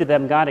prove to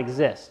them God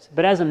exists,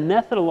 but as a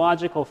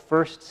methodological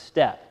first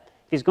step,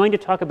 he's going to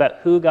talk about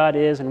who God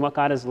is and what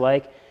God is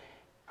like,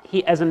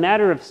 he, as a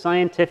matter of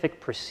scientific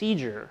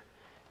procedure,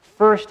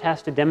 first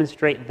has to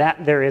demonstrate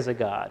that there is a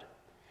God.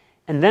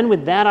 And then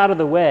with that out of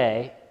the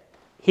way,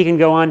 he can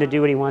go on to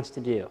do what he wants to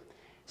do.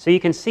 So you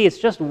can see it's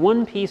just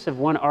one piece of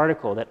one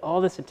article that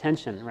all this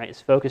attention, right, is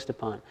focused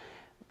upon.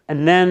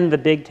 And then the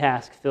big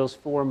task fills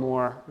 4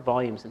 more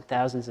volumes and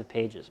thousands of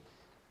pages.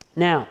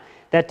 Now,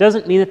 that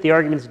doesn't mean that the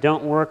arguments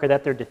don't work or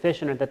that they're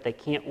deficient or that they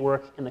can't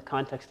work in the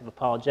context of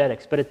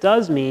apologetics, but it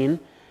does mean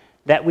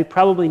that we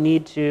probably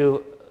need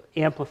to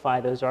amplify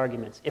those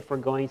arguments if we're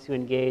going to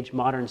engage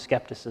modern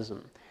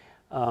skepticism,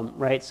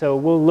 right? So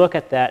we'll look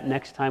at that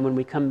next time when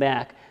we come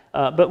back.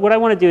 But what I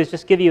want to do is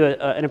just give you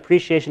an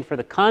appreciation for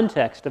the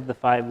context of the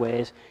 5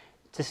 ways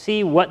to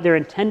see what they're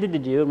intended to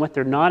do and what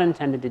they're not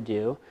intended to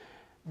do,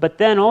 but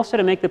then also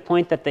to make the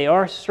point that they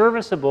are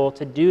serviceable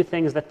to do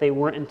things that they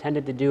weren't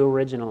intended to do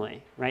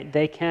originally, right?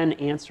 They can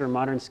answer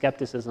modern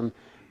skepticism.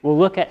 We'll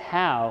look at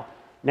how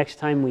next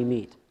time we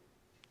meet,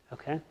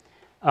 okay?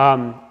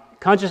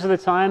 Conscious of the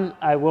time,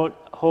 I won't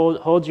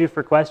hold you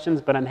for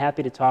questions, but I'm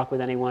happy to talk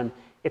with anyone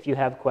if you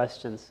have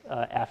questions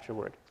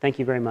afterward. Thank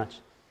you very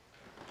much.